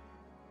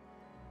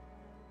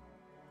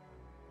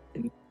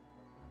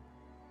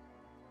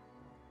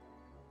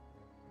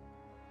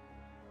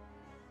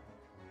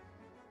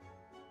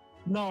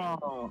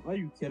 No, are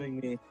you kidding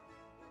me?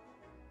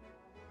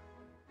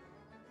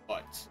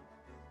 What?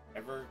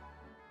 Ever?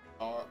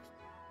 Oh,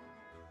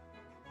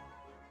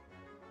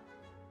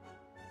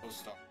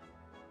 stop.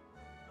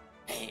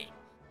 Hey.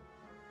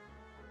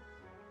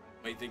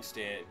 What do you think,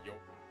 Stan? Yo.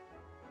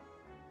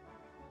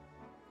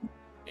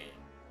 Hey.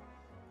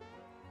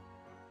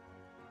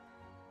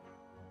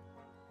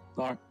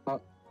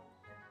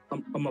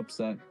 I'm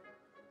upset.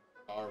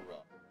 Star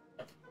Road.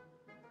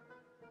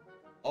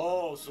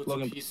 Oh, so it's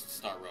Logan. a piece of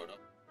Star Road.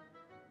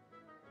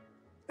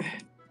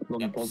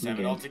 Logan Yep, Paul's in the 7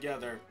 game. all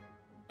together.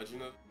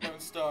 Legend of the 7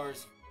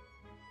 Stars.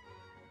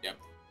 Yep,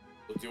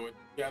 we'll do it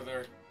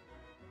together.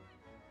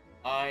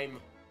 Name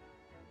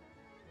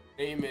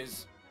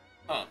is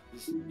Huh,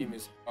 his name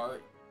is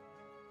Art.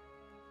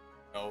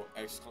 No,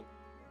 exclamation.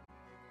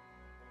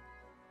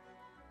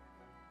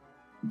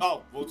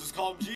 Oh, we'll just call him G.